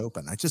NES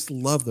Open. I just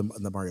love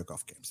the Mario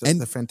Golf games.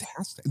 They're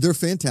fantastic. They're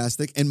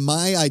fantastic. And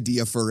my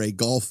idea for a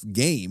golf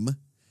game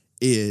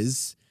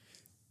is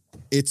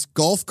it's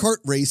golf cart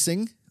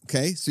racing.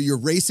 Okay, so you're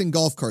racing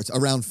golf carts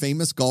around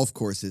famous golf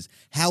courses.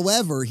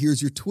 However,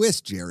 here's your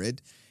twist,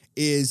 Jared,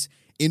 is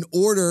in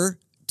order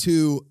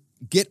to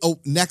get a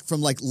neck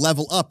from like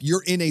level up,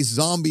 you're in a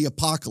zombie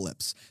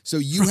apocalypse. So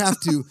you have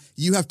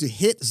to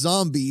hit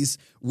zombies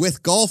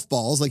with golf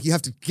balls. Like you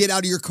have to get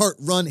out of your cart,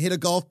 run, hit a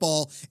golf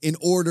ball in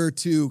order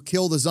to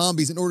kill the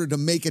zombies, in order to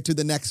make it to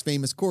the next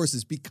famous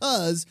courses,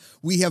 because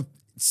we have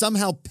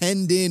somehow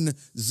penned in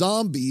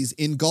zombies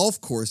in golf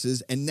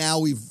courses, and now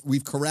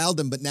we've corralled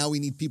them, but now we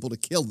need people to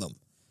kill them.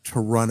 To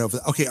run over.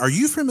 Okay, are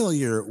you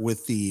familiar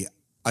with the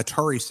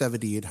Atari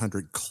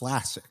 7800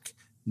 Classic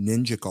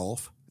Ninja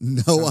Golf?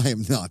 No, I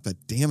am not, but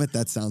damn it,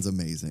 that sounds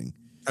amazing.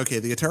 Okay,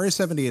 the Atari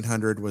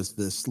 7800 was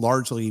this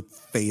largely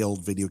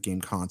failed video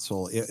game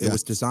console. It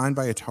was designed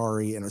by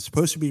Atari, and it was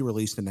supposed to be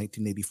released in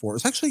 1984. It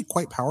was actually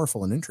quite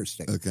powerful and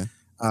interesting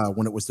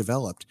when it was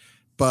developed.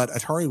 But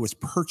Atari was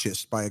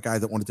purchased by a guy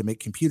that wanted to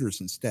make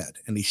computers instead,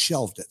 and he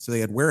shelved it. So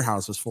they had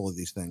warehouses full of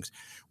these things.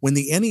 When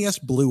the NES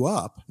blew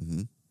up,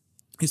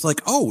 he's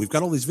like, oh, we've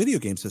got all these video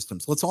game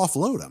systems. Let's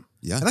offload them.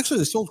 Yeah. And actually,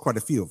 they sold quite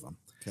a few of them.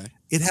 Okay.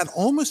 It had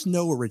almost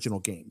no original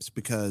games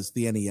because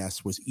the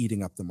NES was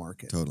eating up the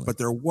market. Totally. But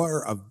there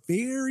were a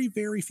very,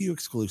 very few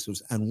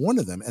exclusives. And one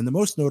of them, and the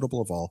most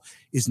notable of all,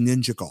 is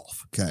Ninja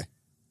Golf. Okay.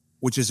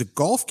 Which is a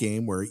golf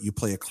game where you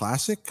play a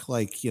classic,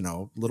 like,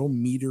 little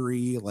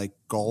metery, like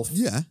golf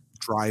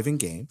driving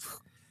game.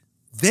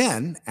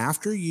 Then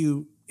after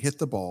you hit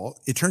the ball,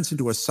 it turns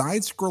into a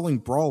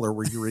side-scrolling brawler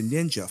where you're a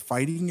ninja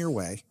fighting your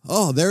way.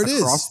 Oh, there it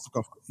is.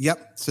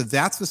 Yep. So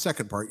that's the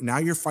second part. Now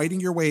you're fighting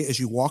your way as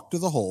you walk to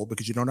the hole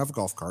because you don't have a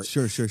golf cart.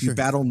 Sure. You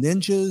battle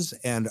ninjas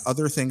and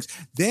other things.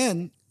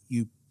 Then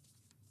you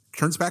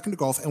turns back into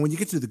golf, and when you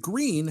get to the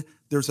green,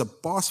 there's a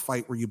boss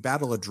fight where you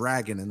battle a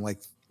dragon in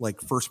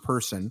like first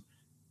person,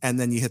 and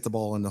then you hit the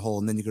ball in the hole,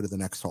 and then you go to the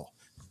next hole.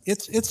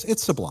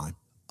 It's sublime.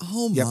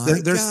 Oh my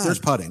God. There's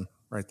putting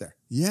right there.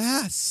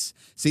 Yes.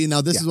 See,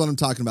 now this is what I'm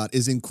talking about,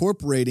 is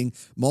incorporating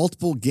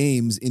multiple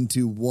games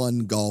into one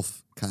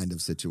golf kind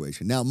of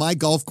situation. Now, my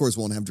golf course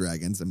won't have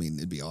dragons. I mean,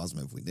 it'd be awesome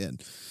if we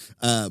did.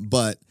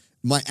 But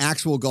my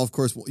actual golf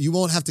course, you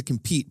won't have to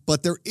compete.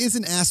 But there is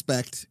an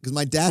aspect, because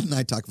my dad and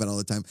I talk about it all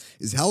the time,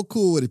 is how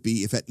cool would it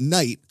be if at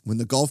night, when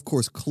the golf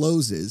course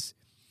closes,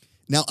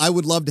 now I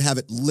would love to have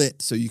it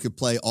lit so you could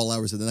play all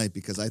hours of the night,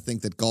 because I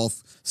think that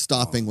golf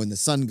stopping when the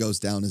sun goes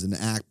down is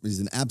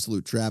an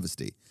absolute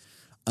travesty.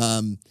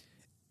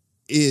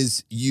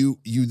 Is you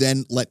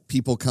then let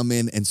people come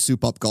in and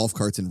soup up golf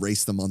carts and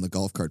race them on the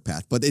golf cart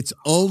path. But it's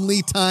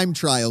only time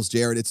trials,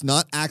 Jared. It's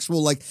not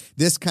actual like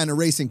this kind of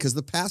racing, because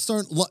the paths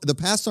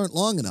aren't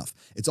long enough.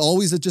 It's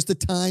always just a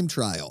time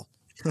trial.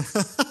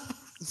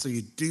 So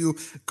you do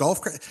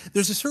golf.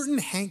 There's a certain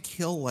Hank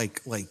Hill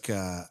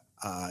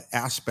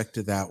aspect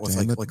to that with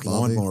like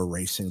lawnmower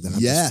racing that I'm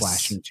just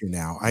flashing to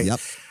now.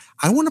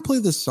 I want to play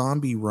the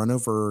zombie run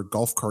over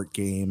golf cart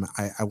game.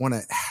 I want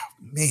to,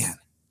 man.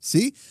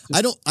 See,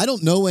 I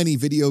don't know any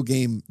video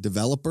game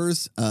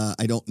developers.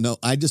 I don't know.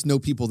 I just know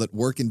people that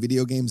work in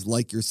video games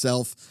like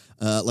yourself,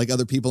 like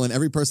other people. And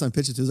every person I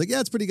pitch it to is like, yeah,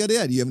 it's a pretty good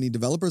idea. Do you have any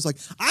developers? Like,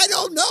 I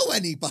don't know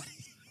anybody.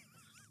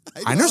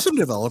 I know some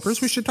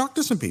developers. We should talk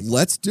to some people.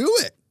 Let's do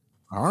it.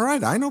 All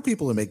right. I know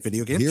people who make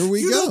video games. Here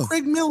we go. You know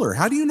Craig Miller.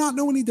 How do you not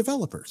know any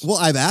developers? Well,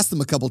 I've asked them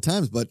a couple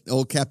times, but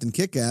old Captain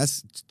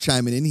Kickass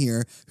chiming in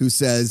here, who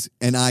says,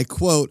 and I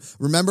quote,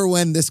 remember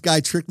when this guy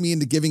tricked me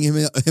into giving him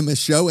a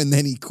show and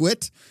then he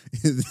quit?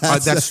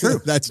 That's true.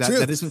 That's true.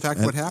 That is in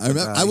fact what happened.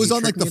 I was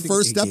on like the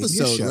first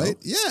episode, right?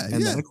 Yeah.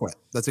 And then it quit.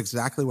 That's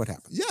exactly what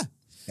happened.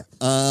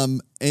 Yeah.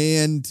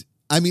 And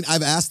I mean,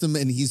 I've asked him,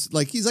 and he's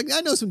like,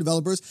 I know some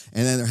developers,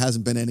 and then there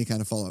hasn't been any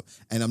kind of follow-up.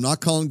 And I'm not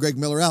calling Greg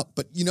Miller out,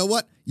 but you know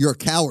what? You're a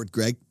coward,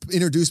 Greg.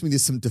 Introduce me to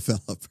some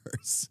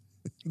developers.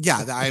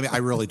 Yeah, I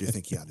really do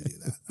think you ought to do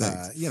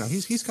that.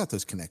 He's got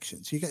those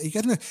connections. You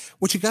got to know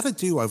what you got to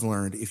do. I've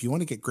learned, if you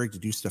want to get Greg to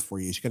do stuff for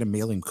you, is you got to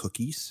mail him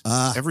cookies.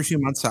 Every few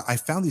months. I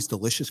found these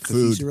delicious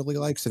cookies he really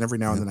likes, and every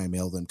now and then I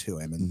mail them to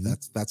him, and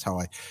that's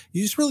how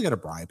you just really got to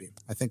bribe him.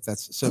 I think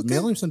that's so. Okay.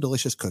 Mail him some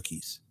delicious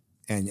cookies.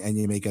 And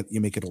you make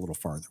it a little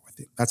farther with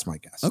him. That's my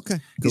guess. Okay.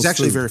 He's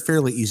actually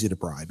fairly easy to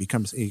bribe. He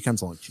comes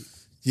along cheap.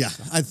 Yeah,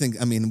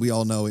 I mean, we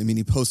all know. I mean,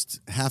 he posts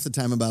half the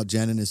time about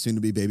Jen and his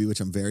soon-to-be baby, which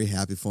I'm very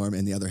happy for him,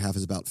 and the other half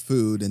is about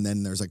food, and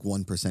then there's like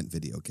 1%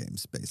 video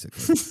games,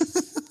 basically.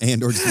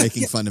 Or just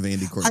making fun of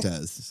Andy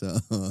Cortez.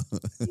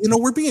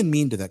 We're being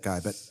mean to that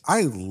guy, but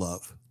I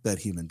love that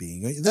human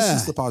being.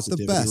 This is the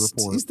positivity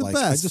report. He's the best.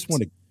 I just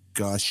want to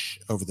gush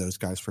over those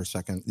guys for a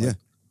second.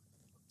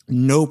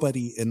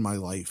 Nobody in my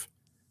life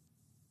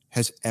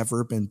has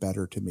ever been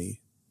better to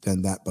me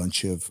than that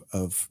bunch of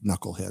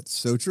knuckleheads.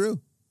 So true.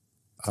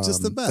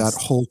 Just the best.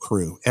 That whole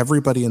crew,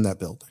 everybody in that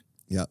building.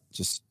 Yeah.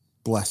 Just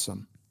bless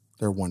them.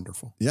 They're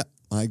wonderful. Yeah,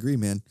 I agree,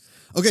 man.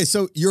 Okay,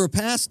 so you're a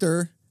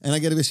pastor, and I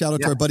got to give a shout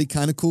out to our buddy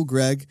Kinda Cool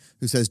Greg,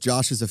 who says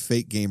Josh is a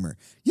fake gamer.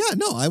 Yeah,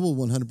 no, I will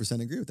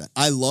 100% agree with that.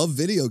 I love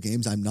video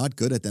games. I'm not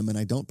good at them, and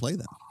I don't play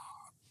them.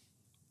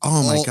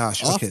 Oh my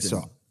gosh. Often. Okay,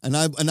 so And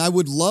I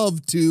would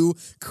love to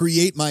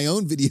create my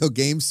own video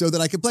game so that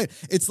I could play it.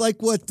 It's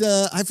like what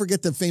I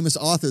forget the famous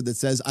author that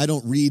says, I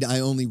don't read, I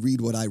only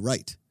read what I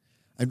write.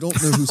 I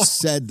don't know who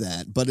said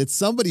that, but it's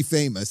somebody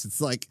famous.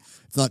 It's like,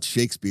 it's not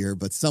Shakespeare,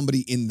 but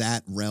somebody in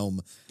that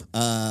realm.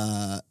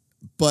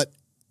 But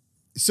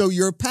so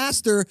you're a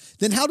pastor.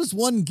 Then how does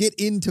one get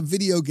into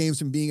video games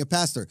from being a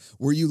pastor?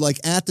 Were you like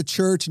at the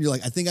church and you're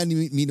like, I think I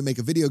need to make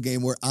a video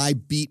game where I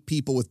beat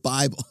people with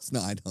Bibles?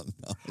 No, I don't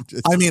know.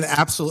 I mean,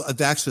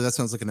 absolutely. Actually, that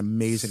sounds like an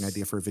amazing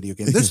idea for a video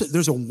game.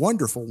 There's a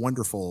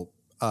wonderful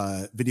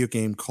video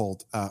game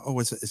called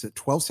is it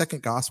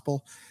 12-Second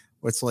Gospel?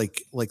 It's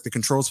like the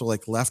controls are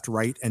like left,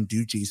 right, and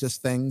do Jesus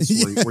things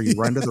where you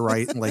run to the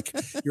right and like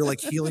you're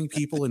like healing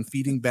people and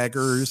feeding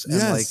beggars and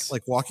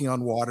like walking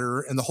on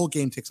water, and the whole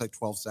game takes like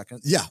 12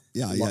 seconds. Yeah.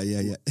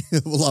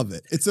 Love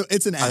it.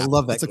 It's an app. I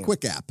love that. It's a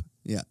quick app.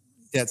 Yeah.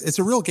 Yeah, it's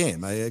a real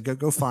game.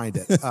 Go find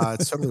it.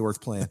 It's totally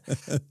worth playing.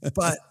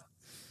 But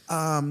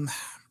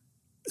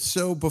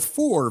so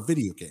before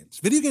video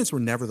games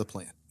were never the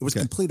plan. It was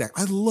complete.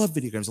 I love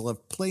video games. I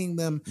love playing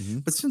them. Mm-hmm.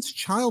 But since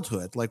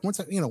childhood, like once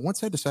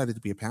I decided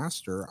to be a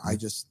pastor, I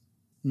just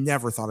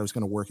never thought I was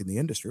going to work in the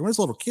industry. When I was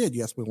a little kid,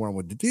 you asked me what I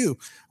wanted to do.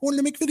 I wanted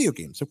to make video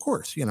games, of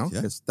course,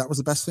 because that was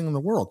the best thing in the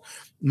world.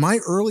 My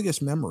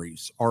earliest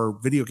memories are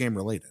video game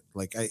related.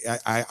 Like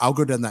I'll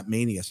go down that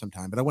mania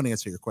sometime, but I want to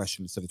answer your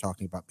question instead of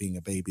talking about being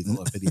a baby that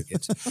loved video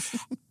games.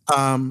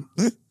 I'm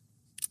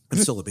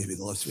still a baby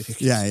that loves video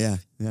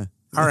games. Yeah.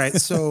 All right.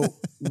 So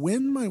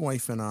when my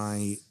wife and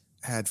I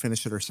had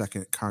finished at our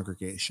second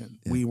congregation,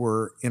 we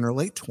were in our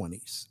late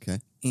 20s.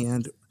 Okay.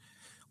 And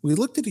we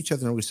looked at each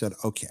other and we said,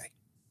 okay.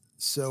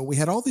 So we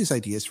had all these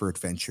ideas for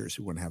adventures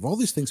we want to have, all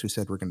these things we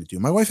said we're going to do.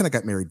 My wife and I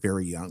got married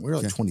very young. We were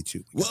like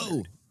 22.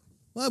 Whoa.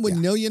 Well,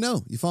 when you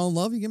know. You fall in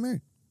love, you get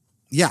married.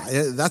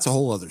 Yeah, that's a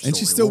whole other story. And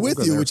she's still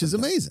with you, which is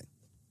amazing.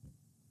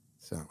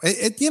 So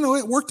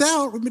it worked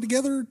out. We've been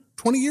together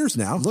 20 years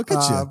now. Look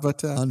at you.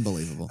 But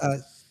unbelievable.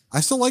 I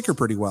still like her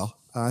pretty well.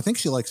 I think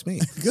she likes me.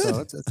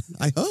 Good. So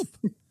I hope.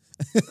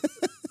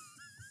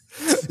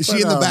 Is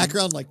she in the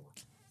background like?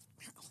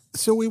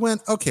 So we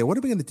went, okay, what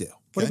are we going to do?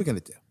 What are we going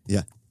to do?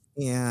 Yeah.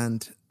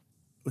 And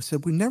we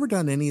said, we've never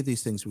done any of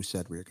these things we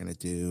said we were going to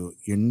do.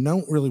 You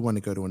don't really want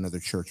to go to another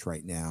church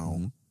right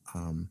now.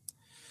 Mm-hmm.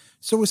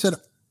 So we said,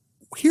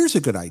 here's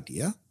a good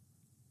idea.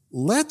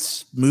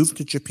 Let's move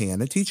to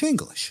Japan and teach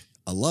English.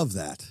 I love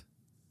that.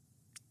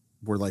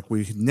 We're like,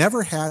 we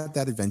never had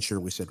that adventure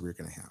we said we were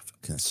going to have.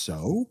 Okay.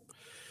 So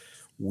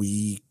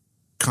we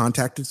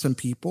contacted some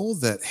people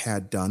that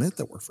had done it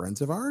that were friends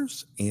of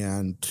ours.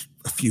 And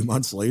a few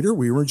months later,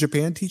 we were in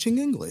Japan teaching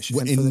English.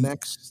 What, and for the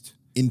next...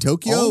 In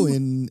Tokyo?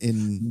 in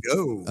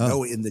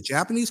No, in the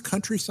Japanese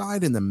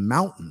countryside in the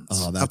mountains.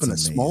 Oh, that's up in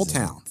amazing. A small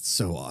town.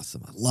 So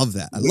awesome. I love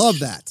that. I love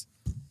that.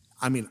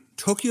 I mean,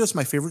 Tokyo is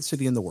my favorite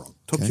city in the world.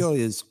 Tokyo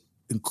is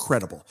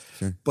incredible.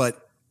 Sure.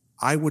 But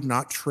I would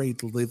not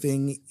trade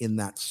living in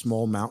that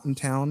small mountain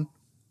town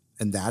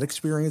and that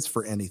experience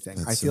for anything.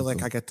 I feel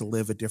like I get to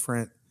live a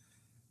different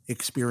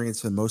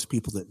experience than most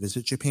people that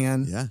visit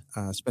Japan.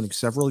 Yeah. Spending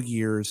several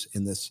years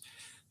in this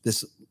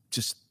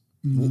just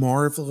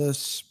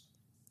marvelous,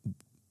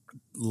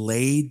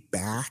 laid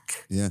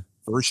back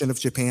version of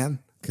Japan.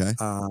 Okay.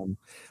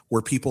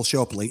 Where people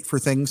show up late for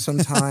things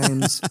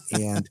sometimes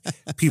and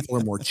people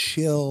are more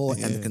chill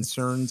and the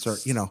concerns are,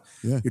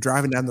 you're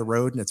driving down the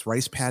road and it's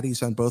rice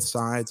paddies on both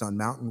sides on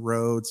mountain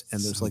roads.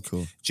 And there's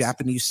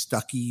Japanese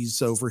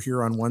Stuckies over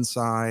here on one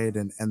side.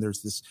 And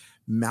there's this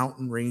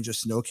mountain range of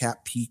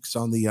snow-capped peaks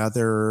on the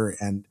other.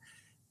 And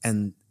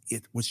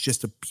it was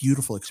just a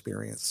beautiful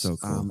experience. So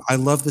cool. I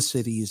love the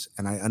cities.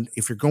 And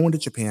if you're going to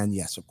Japan,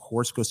 yes, of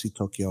course, go see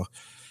Tokyo,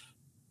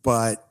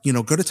 but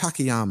go to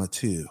Takayama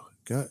too.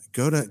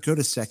 Go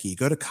to Seki,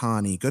 go to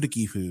Kani, go to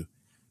Gifu,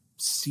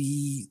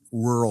 see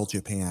rural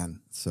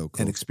Japan, so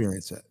cool, and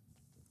experience it.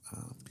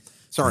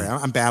 Sorry,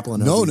 I'm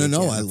babbling. No.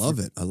 I love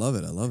it.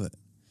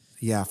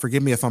 Yeah,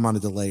 forgive me if I'm on a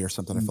delay or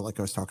something. I felt like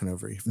I was talking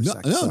over you for a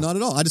second. No, not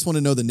at all. I just want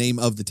to know the name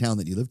of the town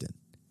that you lived in.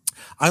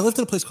 I lived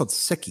in a place called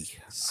Seki.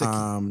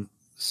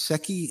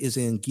 Seki is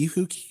in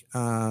Gifu,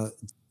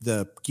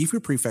 the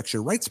Gifu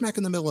prefecture, right smack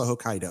in the middle of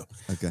Hokkaido.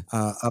 Okay,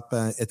 up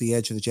at the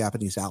edge of the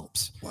Japanese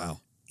Alps. Wow,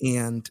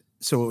 and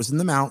so it was in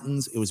the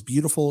mountains. It was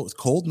beautiful. It was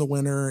cold in the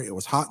winter. It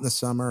was hot in the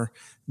summer.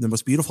 The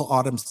most beautiful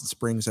autumns and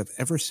springs I've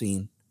ever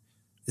seen.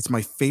 It's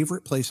my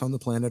favorite place on the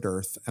planet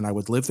Earth, and I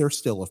would live there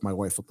still if my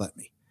wife would let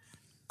me.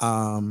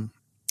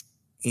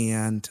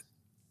 And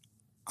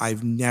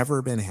I've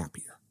never been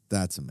happier.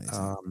 That's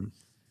amazing.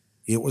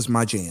 It was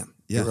my jam.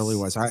 Yes. It really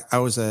was. I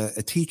was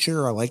a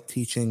teacher. I liked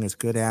teaching. I was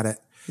good at it.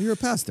 You're a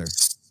pastor.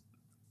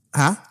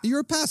 Huh?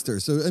 You're a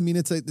pastor. So, I mean,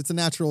 it's a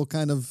natural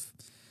kind of,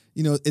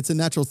 it's a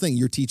natural thing.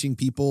 You're teaching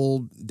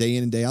people day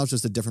in and day out. It's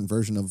just a different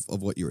version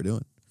of what you were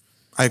doing.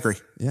 I agree.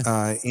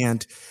 Yeah.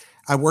 And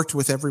I worked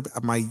with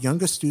my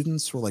youngest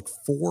students were like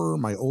 4.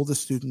 My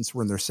oldest students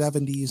were in their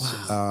 70s.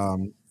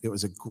 Wow. It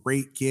was a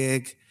great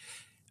gig.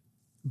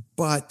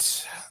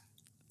 But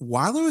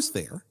while I was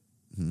there,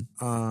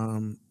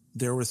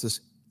 there was this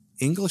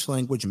English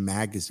language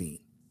magazine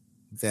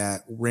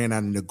that ran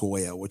out of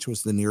Nagoya, which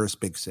was the nearest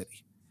big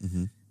city.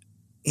 Mm-hmm.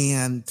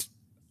 And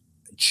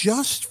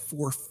just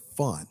for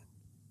fun,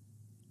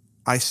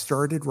 I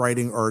started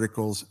writing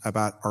articles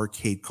about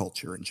arcade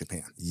culture in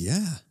Japan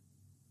Yeah.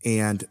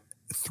 and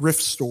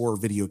thrift store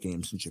video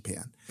games in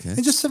Japan, Okay.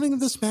 and just sending them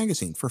this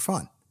magazine for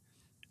fun.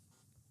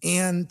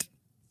 And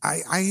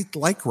I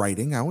like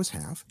writing. I always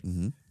have.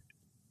 Mm-hmm.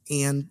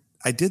 And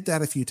I did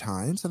that a few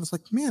times. And I was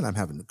like, man, I'm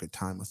having a good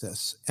time with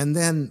this. And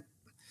then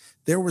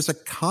there was a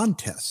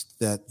contest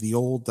that the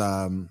old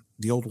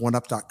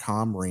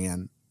oneup.com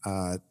ran,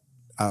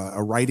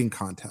 a writing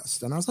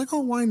contest. And I was like,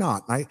 oh, why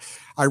not? And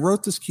I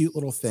wrote this cute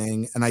little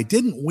thing, and I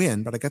didn't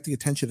win, but I got the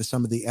attention of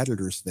some of the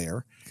editors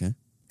there. Okay.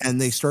 And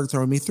they started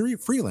throwing me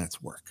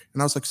freelance work.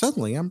 And I was like,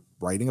 suddenly I'm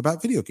writing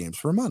about video games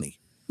for money,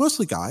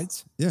 mostly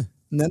guides. Yeah.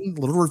 And then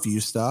little review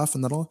stuff.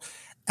 And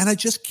I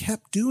just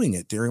kept doing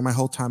it during my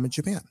whole time in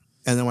Japan.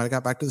 And then when I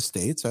got back to the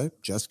States, I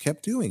just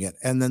kept doing it.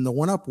 And then the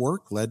OneUp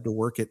work led to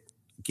work at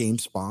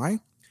GameSpy,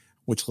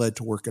 which led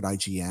to work at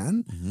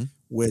IGN, Mm-hmm.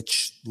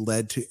 which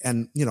led to,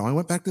 and, I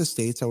went back to the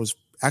States. I was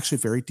actually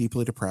very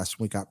deeply depressed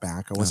when we got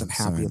back. I wasn't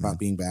happy sorry, about man.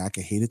 being back.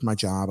 I hated my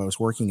job. I was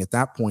working at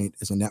that point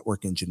as a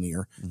network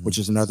engineer, which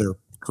is another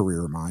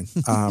career of mine.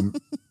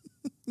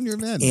 You're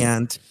mad.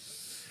 And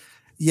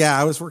yeah,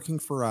 I was working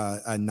for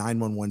a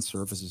 911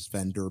 services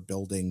vendor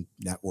building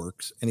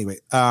networks. Anyway,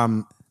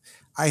 I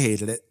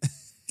hated it.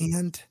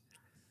 And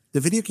the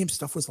video game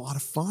stuff was a lot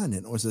of fun,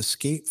 and it was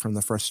escape from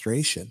the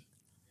frustration.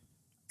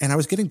 And I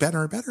was getting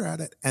better and better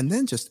at it. And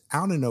then just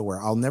out of nowhere,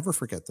 I'll never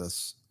forget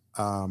this.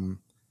 I'm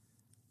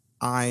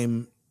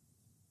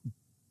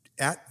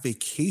at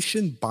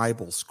Vacation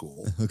Bible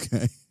School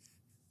Okay.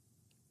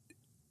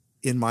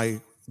 in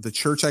the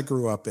church I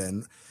grew up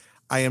in.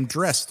 I am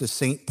dressed as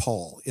St.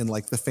 Paul in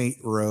like the faint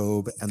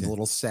robe and the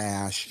little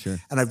sash. Sure.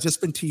 And I've just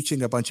been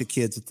teaching a bunch of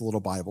kids at the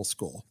little Bible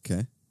school,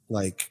 Okay.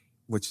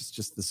 which is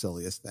just the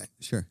silliest thing.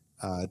 Sure.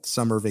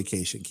 Summer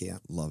vacation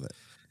camp. Love it.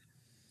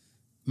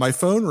 My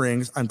phone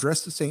rings. I'm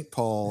dressed as St.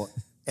 Paul,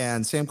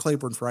 and Sam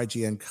Claiborne for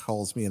IGN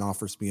calls me and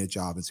offers me a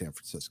job in San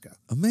Francisco.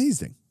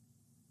 Amazing.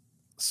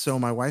 So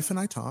my wife and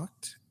I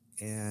talked,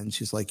 and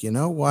she's like, you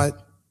know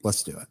what?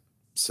 Let's do it.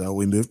 So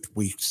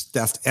we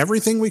stuffed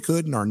everything we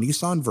could in our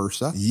Nissan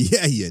Versa,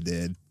 Yeah, you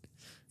did.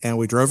 and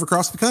we drove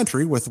across the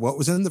country with what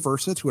was in the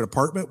Versa to an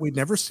apartment we'd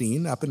never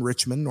seen up in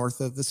Richmond,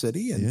 north of the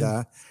city,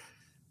 and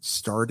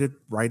started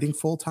writing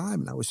full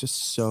time. And I was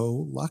just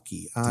so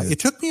lucky. It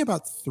took me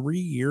about 3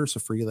 years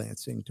of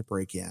freelancing to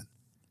break in.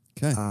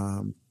 Okay.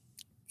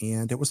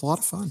 And it was a lot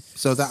of fun.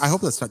 So I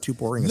hope that's not too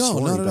boring. No,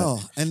 not at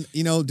all. And,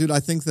 dude, I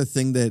think the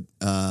thing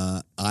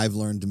that I've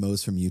learned the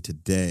most from you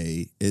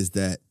today is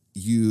that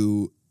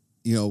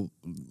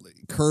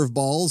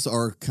curveballs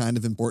are kind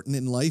of important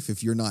in life.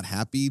 If you're not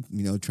happy,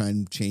 try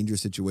and change your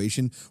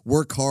situation.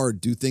 Work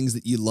hard, do things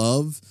that you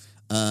love,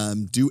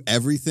 do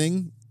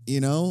everything,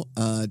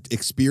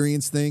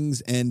 experience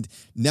things, and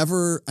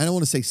never, I don't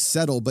want to say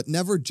settle, but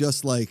never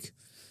just like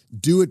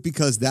do it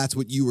because that's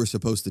what you were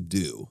supposed to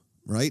do,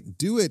 right?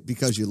 Do it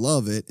because you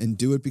love it, and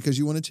do it because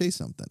you want to chase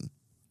something.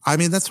 I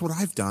mean, that's what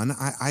I've done.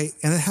 And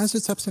it has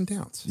its ups and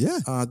downs. Yeah.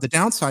 The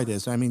downside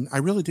is, I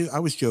really do. I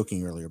was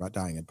joking earlier about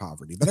dying in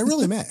poverty, but I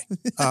really may.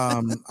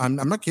 I'm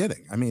not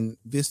kidding. I mean,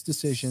 these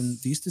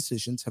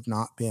decisions have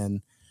not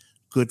been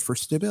good for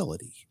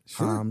stability.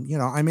 Sure.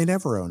 I may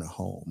never own a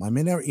home. I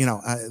may never,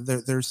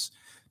 there's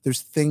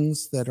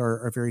things that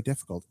are very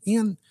difficult.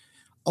 And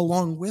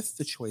along with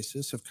the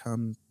choices have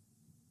come,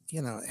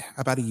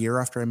 about a year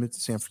after I moved to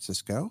San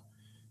Francisco,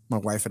 my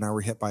wife and I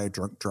were hit by a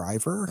drunk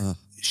driver.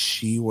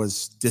 She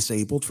was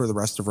disabled for the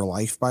rest of her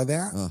life by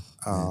that.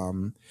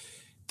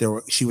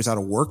 She was out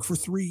of work for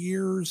 3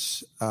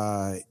 years.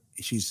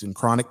 She's in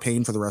chronic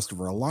pain for the rest of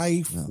her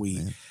life.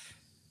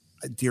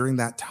 During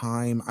that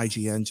time,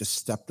 IGN just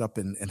stepped up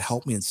and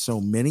helped me in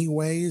so many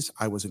ways.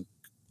 I was in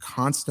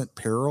constant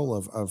peril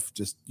of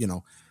just,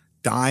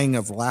 dying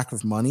of lack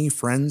of money.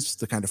 Friends,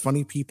 the kind of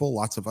funny people,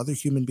 lots of other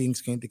human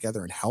beings came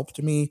together and helped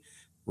me,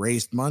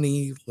 raised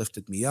money,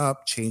 lifted me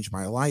up, changed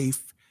my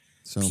life.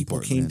 So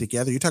People came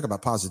together. You talk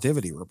about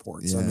positivity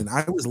reports. Yeah. I mean,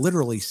 I was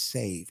literally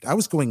saved. I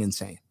was going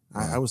insane.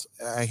 Wow.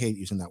 I hate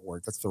using that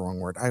word. That's the wrong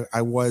word.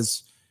 I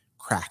was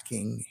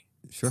cracking.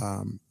 Sure.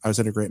 I was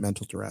under great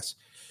mental duress.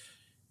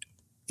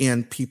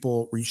 And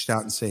people reached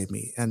out and saved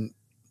me. And,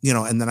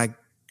 and then I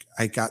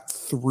got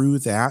through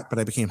that, but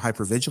I became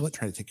hypervigilant,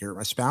 trying to take care of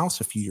my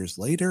spouse. A few years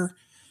later,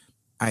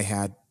 I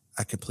had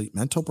a complete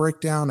mental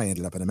breakdown. I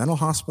ended up in a mental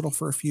hospital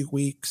for a few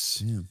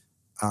weeks. Yeah.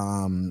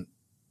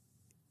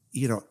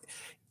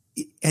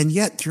 And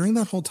yet during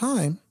that whole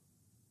time,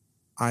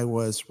 I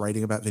was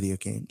writing about video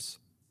games,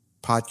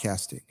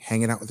 podcasting,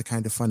 hanging out with the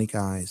kind of funny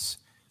guys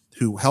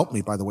who helped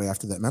me, by the way,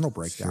 after that mental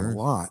breakdown a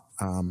lot.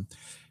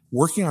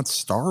 Working on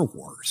Star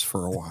Wars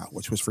for a while,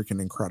 which was freaking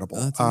incredible.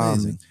 That's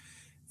amazing.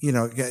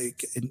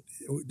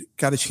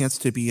 Got a chance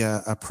to be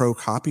a pro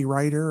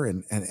copywriter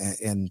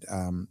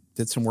and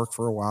did some work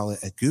for a while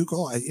at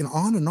Google.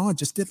 On and on,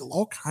 just did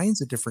all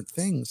kinds of different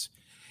things.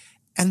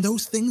 And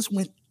those things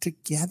went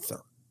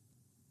together.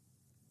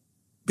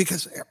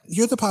 Because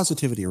you're the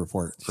positivity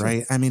report, Sure.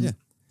 right? I mean,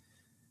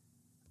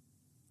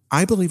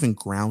 I believe in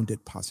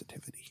grounded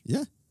positivity.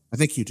 Yeah. I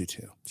think you do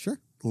too. Sure.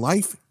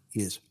 life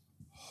is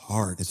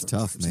hard. It's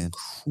tough, man.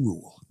 It's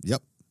cruel.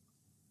 Yep.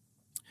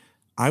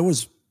 I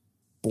was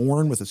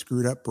born with a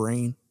screwed up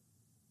brain.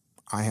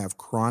 I have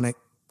chronic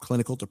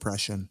clinical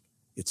depression.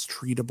 It's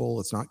treatable.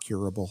 It's not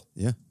curable.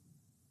 Yeah.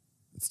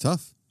 It's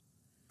tough.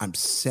 I'm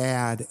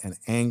sad and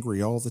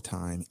angry all the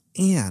time.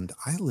 And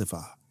I live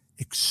a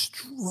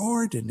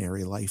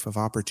extraordinary life of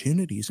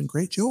opportunities and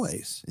great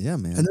joys. Yeah,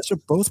 man. And those are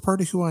both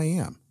part of who I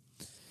am.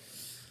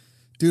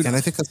 Dude. And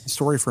I think that's the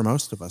story for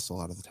most of us a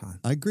lot of the time.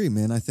 I agree,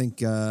 man. I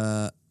think,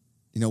 what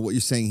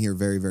you're saying here,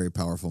 very, very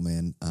powerful,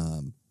 man.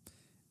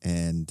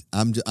 And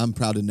I'm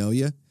proud to know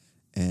you.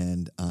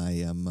 And I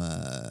am,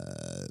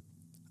 I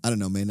don't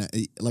know, man.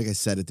 Like I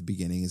said at the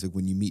beginning, is like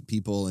when you meet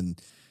people and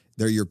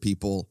they're your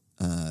people,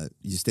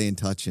 you stay in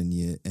touch and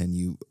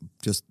you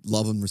just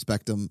love them,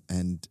 respect them,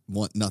 and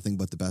want nothing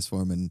but the best for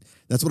them. And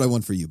that's what I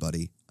want for you,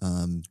 buddy.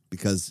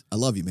 Because I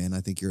love you, man.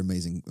 I think you're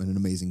amazing, an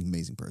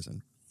amazing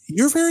person.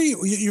 You're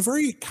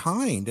very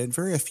kind and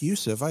very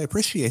effusive. I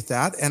appreciate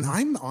that. And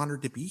I'm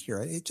honored to be here.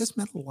 It just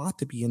meant a lot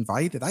to be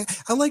invited. I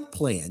like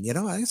playing,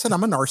 I said,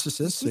 I'm a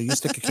narcissist. So you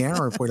stick a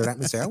camera and point it at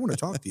me and say, I want to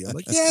talk to you. I'm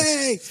like,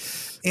 yay.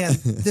 And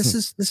this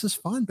is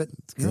fun, but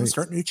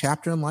start a new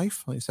chapter in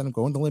life. Like I said, I'm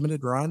going to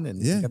limited run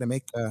and you got to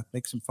make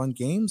some fun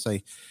games.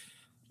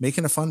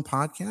 Making a fun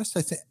podcast.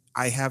 I think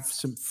I have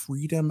some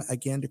freedom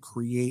again to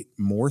create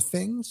more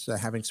things.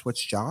 Having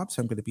switched jobs,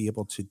 I'm going to be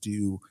able to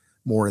do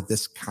more of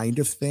this kind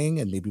of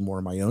thing and maybe more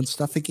of my own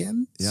stuff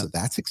again. Yeah. So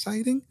that's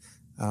exciting.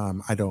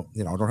 I don't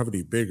have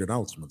any big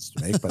announcements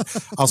to make,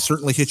 but I'll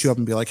certainly hit you up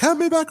and be like, have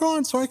me back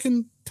on so I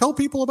can tell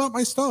people about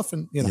my stuff.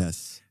 And,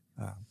 Yes.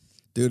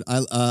 Dude,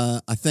 I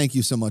thank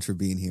you so much for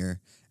being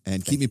here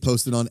and keep me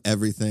posted on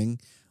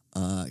everything.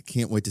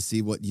 Can't wait to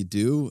see what you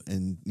do.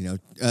 And,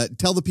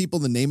 tell the people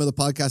the name of the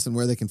podcast and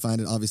where they can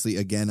find it. Obviously,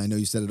 again, I know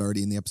you said it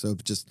already in the episode,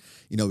 but just,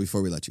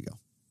 before we let you go.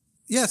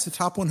 Yeah, it's the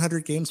Top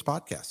 100 Games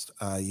podcast.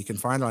 You can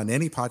find it on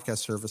any podcast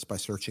service by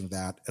searching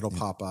that. It'll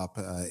pop up.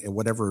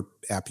 Whatever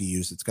app you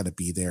use, it's going to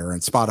be there.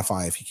 And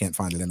Spotify, if you can't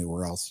find it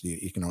anywhere else,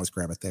 you can always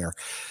grab it there.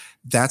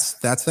 That's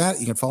that.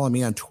 You can follow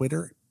me on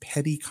Twitter,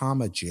 Petty,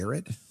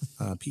 Jared,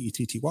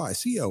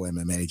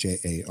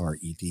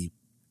 PettyCommaJared,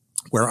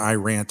 where I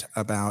rant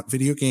about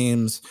video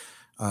games,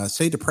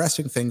 say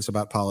depressing things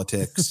about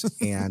politics,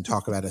 and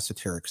talk about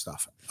esoteric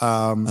stuff.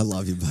 I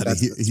love you, buddy.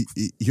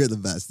 You're the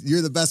best.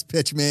 You're the best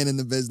pitch man in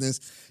the business.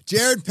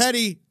 Jared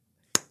Petty,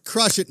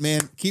 crush it,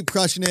 man. Keep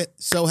crushing it.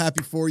 So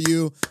happy for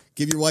you.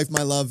 Give your wife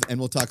my love, and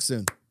we'll talk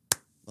soon.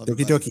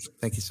 Okie dokie.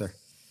 Thank you, sir.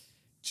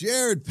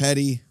 Jared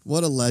Petty,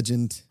 what a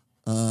legend.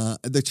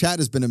 The chat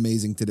has been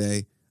amazing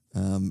today,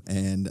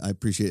 and I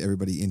appreciate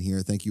everybody in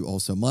here. Thank you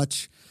all so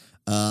much.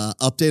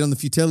 Update on the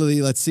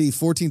futility. Let's see.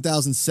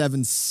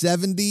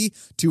 14,770,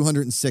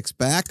 206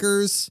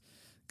 backers.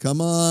 Come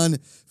on.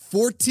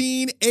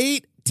 14,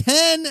 8,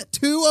 10,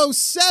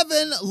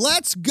 207.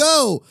 Let's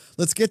go.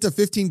 Let's get to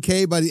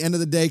 15K by the end of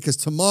the day because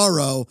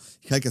tomorrow,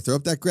 I can throw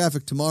up that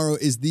graphic. Tomorrow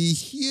is the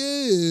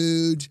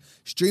huge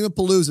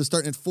Streamapalooza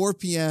starting at 4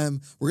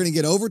 p.m. We're going to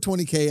get over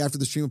 20K after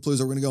the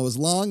Streamapalooza. We're going to go as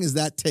long as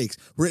that takes.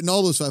 We're hitting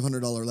all those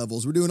 $500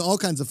 levels. We're doing all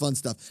kinds of fun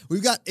stuff.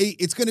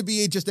 It's going to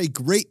be just a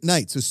great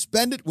night. So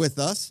spend it with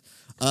us.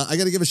 I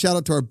got to give a shout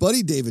out to our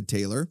buddy David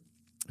Taylor,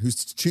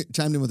 who's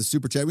chimed in with a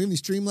super chat. We have any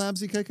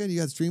Streamlabs, Ikaika?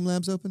 You got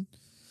Streamlabs open?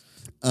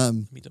 Let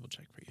me double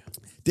check for you.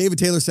 David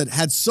Taylor said,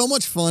 had so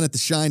much fun at the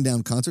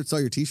Shinedown concert. Saw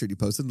your t-shirt you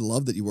posted.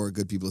 Love that you wore a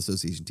Good People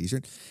Association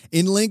t-shirt.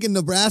 In Lincoln,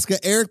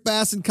 Nebraska, Eric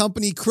Bass and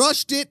Company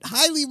crushed it.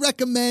 Highly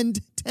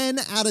recommend. 10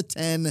 out of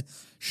 10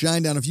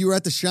 Shinedown. If you were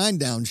at the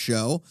Shinedown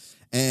show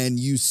and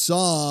you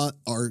saw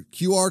our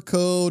QR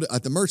code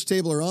at the merch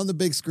table or on the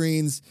big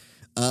screens,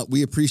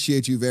 we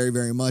appreciate you very,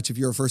 very much. If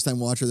you're a first-time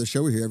watcher of the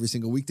show, we're here every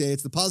single weekday.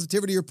 It's the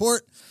Positivity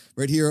Report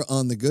right here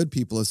on the Good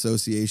People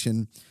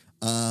Association.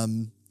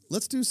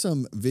 Let's do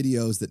some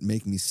videos that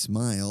make me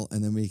smile,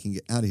 and then we can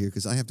get out of here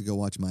because I have to go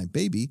watch my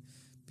baby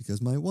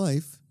because my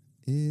wife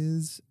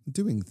is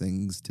doing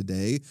things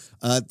today.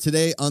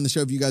 Today on the show,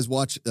 if you guys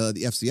watch the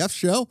FCF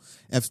show,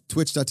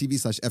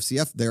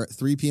 twitch.tv/FCF, they're at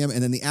 3 p.m.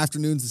 And then the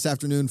afternoons this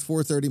afternoon,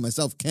 4:30,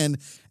 myself, Ken,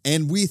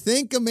 and we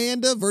think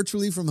Amanda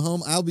virtually from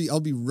home. I'll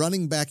be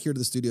running back here to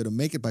the studio to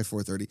make it by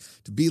 4:30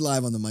 to be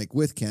live on the mic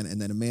with Ken, and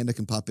then Amanda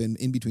can pop in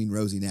between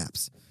Rosie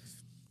naps.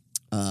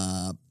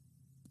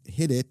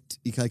 Hit it,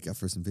 Ikaika,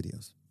 for some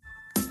videos.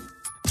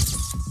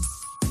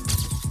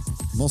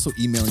 I'm also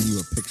emailing you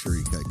a picture,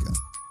 Ikaika.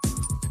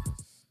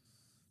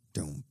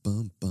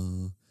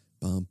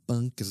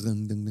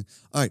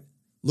 All right,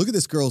 look at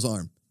this girl's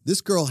arm.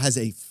 This girl has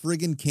a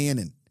friggin'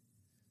 cannon.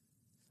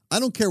 I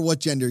don't care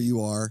what gender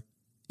you are.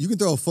 You can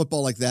throw a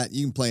football like that.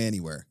 You can play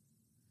anywhere.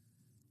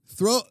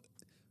 Throw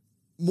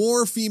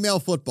more female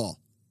football.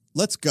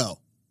 Let's go.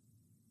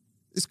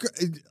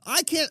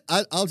 I'll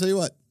tell you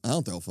what. I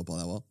don't throw a football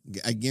that well.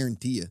 I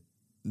guarantee you.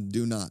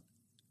 Do not.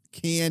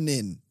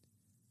 Cannon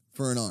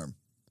for an arm.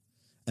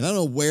 And I don't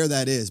know where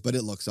that is, but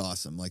it looks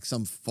awesome. Like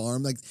some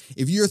farm. Like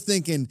if you're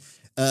thinking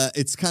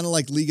it's kind of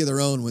like League of Their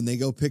Own when they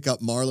go pick up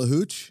Marla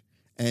Hooch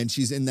And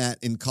she's in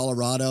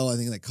Colorado, I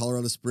think like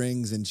Colorado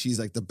Springs, and she's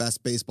like the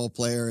best baseball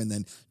player. And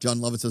then John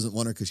Lovitz doesn't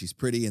want her because she's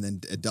pretty, and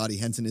then Dottie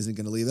Henson isn't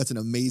going to leave. That's an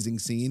amazing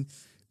scene.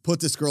 Put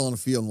this girl on a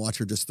field and watch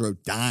her just throw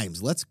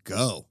dimes. Let's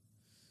go.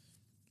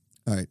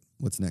 All right,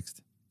 what's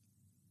next?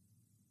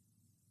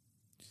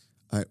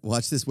 All right,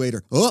 watch this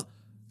waiter. Oh,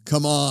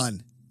 come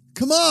on.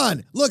 Come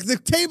on. Look, the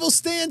table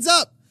stands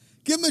up.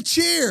 Give him a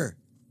cheer.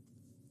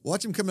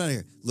 Watch him come out of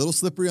here. Little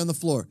slippery on the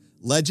floor.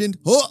 Legend.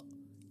 Oh,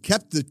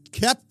 kept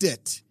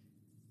it.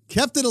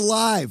 Kept it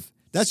alive.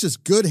 That's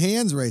just good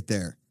hands right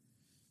there.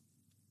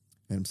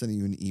 And I'm sending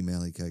you an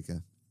email,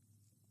 Ikaika.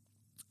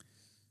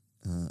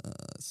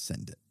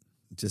 Send it.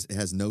 It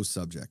has no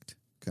subject.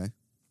 Okay.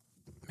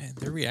 Man,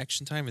 their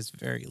reaction time is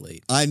very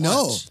late. I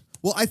know. Watch.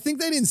 Well, I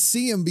think they didn't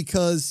see him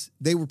because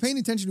they were paying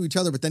attention to each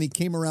other, but then he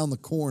came around the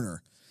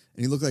corner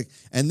and he looked like,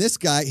 and this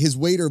guy, his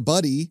waiter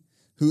buddy,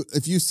 who,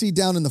 if you see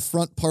down in the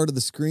front part of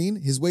the screen,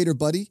 his waiter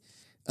buddy,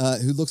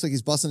 who looks like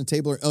he's busting a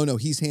table,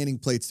 he's handing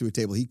plates to a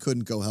table. He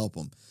couldn't go help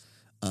him.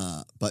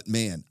 But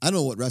man, I don't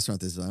know what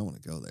restaurant this is. I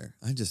want to go there.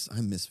 I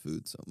miss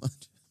food so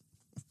much.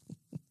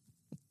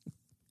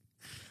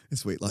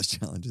 This weight loss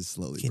challenge is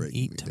slowly We can breaking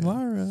eat me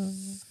tomorrow. down.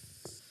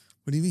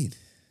 What do you mean?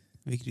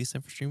 We could do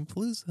something for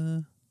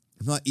Streampalooza.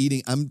 I'm not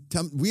eating.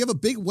 We have a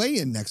big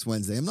weigh-in next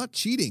Wednesday. I'm not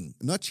cheating.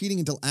 I'm not cheating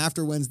until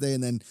after Wednesday,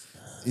 and then,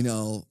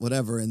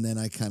 whatever. And then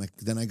I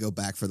go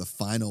back for the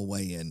final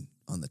weigh-in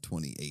on the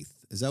 28th.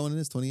 Is that when it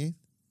is? 28th?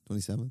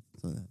 27th? Something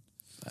like that.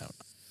 I don't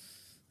know.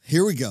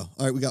 Here we go.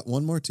 All right, we got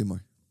one more, two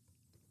more.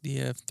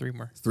 Yeah, 3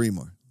 more. 3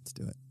 more. Let's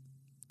do it.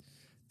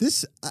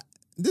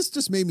 This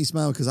just made me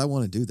smile because I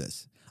want to do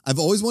this. I've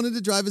always wanted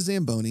to drive a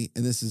Zamboni,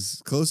 and this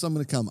is close. I'm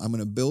going to come. I'm going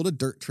to build a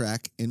dirt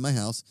track in my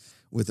house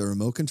with a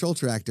remote control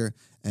tractor,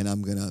 and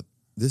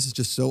this is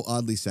just so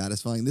oddly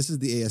satisfying. This is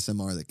the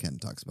ASMR that Ken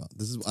talks about.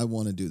 I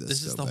want to do this.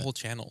 This is so the bad. whole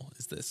channel,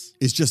 is this.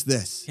 It's just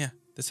this. Yeah,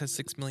 this has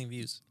 6 million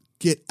views.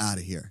 Get out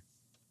of here.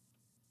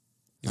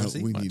 You wanna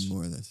see? We Watch. need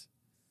more of this.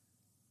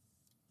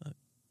 I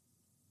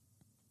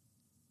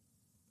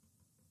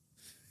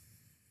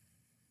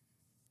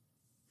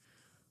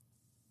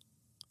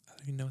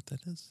don't even know what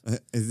that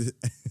is.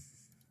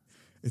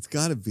 It's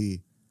got to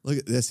be. Look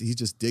at this. He's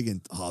just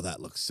digging. Oh,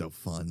 that looks so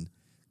fun.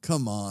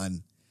 Come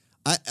on.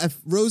 If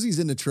Rosie's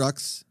into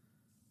trucks,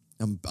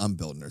 I'm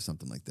building her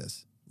something like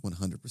this. 100%. What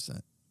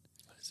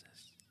is this?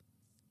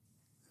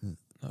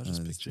 No, just It's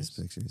pictures. just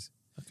pictures.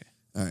 Okay.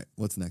 All right.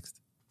 What's next?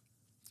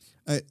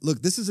 All right.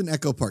 Look, this is an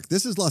Echo Park.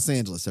 This is Los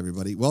Angeles,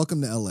 everybody.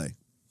 Welcome to LA.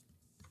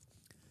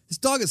 This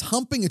dog is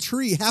humping a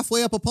tree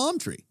halfway up a palm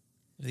tree.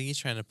 I think he's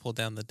trying to pull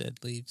down the dead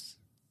leaves.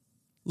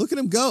 Look at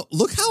him go.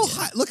 Look how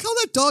high. Look how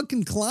that dog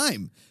can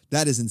climb.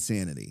 That is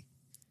insanity.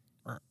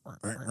 All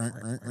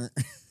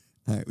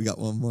right, we got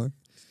one more.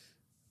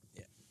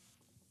 Yeah.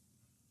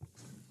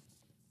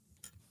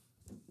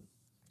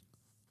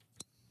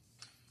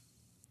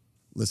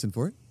 Listen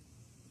for it.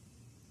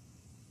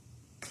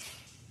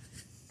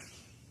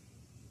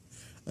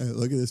 All right,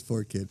 look at this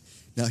poor kid.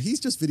 Now he's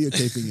just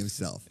videotaping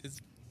himself,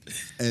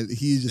 and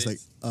he's just like,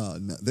 "Oh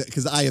no,"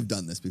 because I have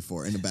done this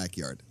before in a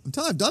backyard. I'm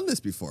telling you, I've done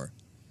this before.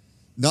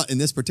 Not in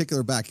this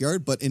particular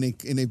backyard, but in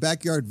a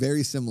backyard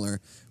very similar,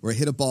 where I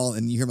hit a ball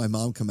and you hear my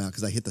mom come out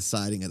because I hit the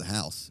siding of the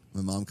house. My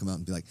mom come out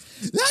and be like,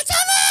 "That's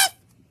enough!"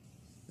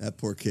 That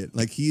poor kid.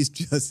 Like he's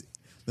just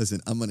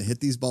listen. I'm gonna hit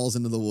these balls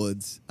into the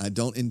woods. I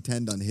don't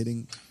intend on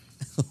hitting.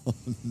 Oh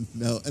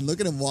no! And look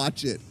at him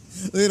watch it.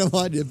 Look at him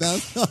watch it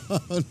bounce.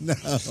 Oh no!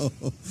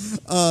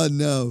 Oh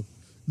no!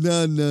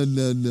 No!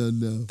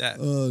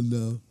 Oh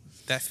no!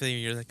 That feeling,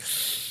 you're like,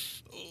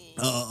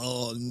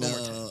 Oh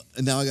no!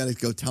 And now I got to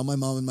go tell my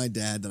mom and my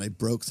dad that I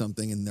broke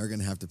something, and they're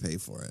gonna have to pay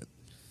for it.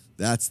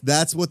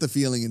 That's what the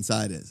feeling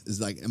inside is.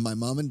 Is like, and my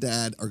mom and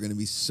dad are gonna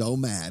be so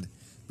mad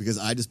because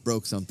I just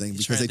broke something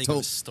because they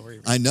told.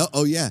 I know.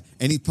 Oh yeah,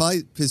 and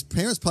his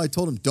parents probably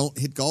told him don't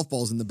hit golf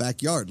balls in the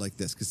backyard like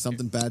this because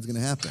something bad's gonna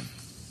happen.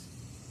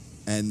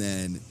 And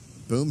then,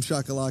 boom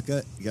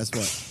shakalaka. Guess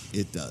what?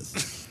 It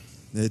does.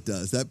 It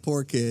does. That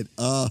poor kid.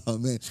 Oh,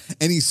 man.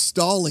 And he's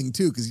stalling,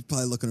 too, because he's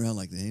probably looking around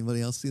like, did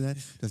anybody else see that?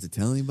 Do I have to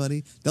tell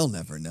anybody? They'll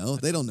never know.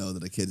 They don't know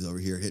that a kid's over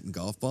here hitting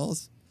golf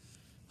balls.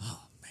 Oh,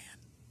 man.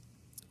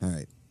 All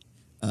right.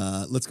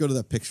 Let's go to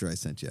that picture I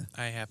sent you.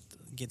 I have to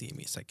give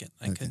me a second.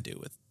 I couldn't do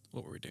with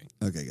what we're doing.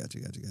 Okay, gotcha.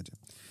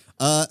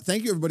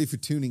 Thank you, everybody, for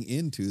tuning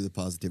in to the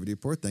Positivity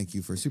Report. Thank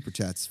you for Super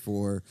Chats,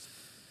 for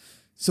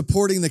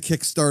supporting the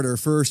Kickstarter,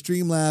 for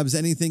Streamlabs,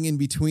 anything in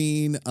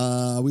between.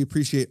 We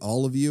appreciate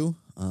all of you.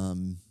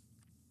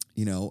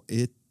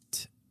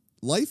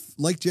 Life,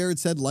 like Jared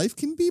said, life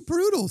can be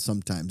brutal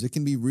sometimes. It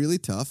can be really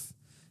tough.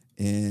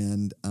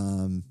 And,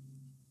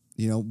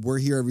 we're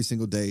here every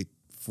single day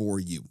for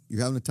you.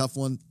 You're having a tough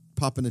one,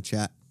 pop in a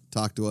chat,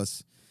 talk to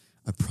us.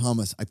 I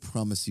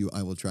promise you,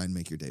 I will try and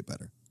make your day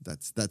better.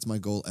 That's my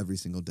goal every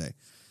single day.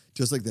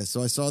 Just like this.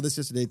 So I saw this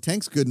yesterday.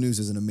 Tank's Good News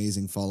is an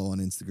amazing follow on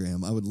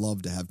Instagram. I would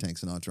love to have Tank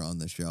Sinatra on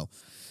this show.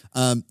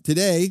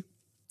 Today,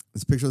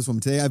 let's picture this woman.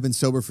 Today, I've been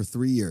sober for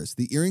 3 years.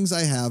 The earrings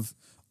I have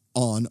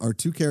on are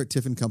 2 carat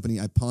Tiffin Company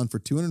I pawned for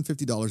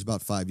 $250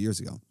 about 5 years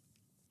ago.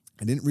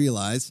 I didn't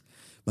realize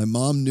my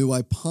mom knew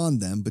I pawned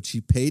them, but she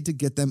paid to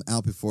get them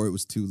out before it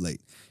was too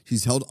late.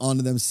 She's held on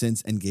to them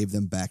since and gave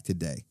them back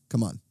today.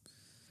 Come on.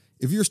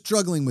 If you're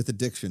struggling with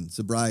addiction,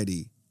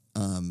 sobriety,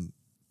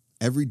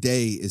 every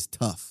day is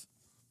tough,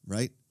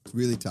 right? It's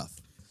really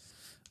tough.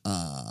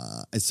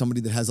 As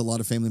somebody that has a lot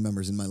of family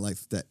members in my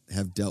life that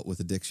have dealt with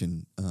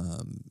addiction,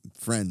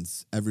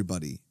 friends,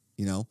 everybody,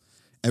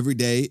 every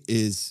day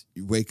is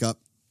you wake up,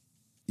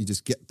 you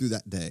just get through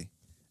that day.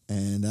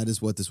 And that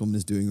is what this woman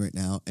is doing right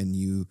now.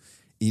 And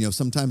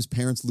sometimes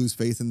parents lose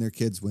faith in their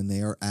kids when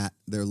they are at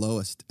their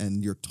lowest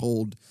and you're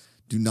told,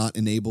 do not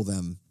enable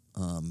them.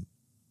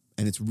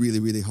 And it's really,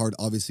 really hard,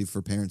 obviously,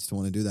 for parents to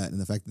want to do that. And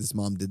the fact that this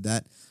mom did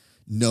that,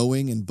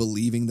 knowing and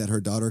believing that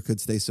her daughter could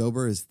stay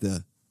sober is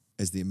the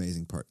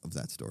amazing part of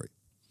that story.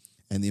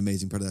 And the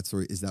amazing part of that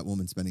story is that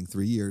woman spending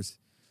 3 years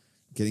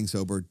getting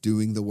sober,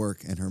 doing the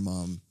work, and her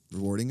mom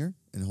rewarding her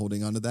and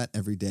holding on to that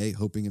every day,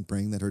 hoping and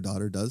praying that her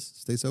daughter does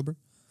stay sober.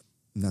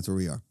 And that's where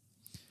we are.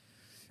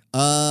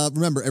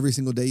 Remember, every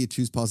single day you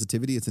choose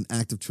positivity. It's an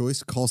act of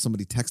choice. Call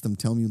somebody, text them,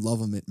 tell them you love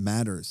them. It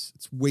matters.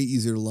 It's way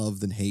easier to love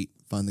than hate.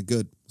 Find the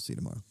good. We'll see you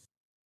tomorrow.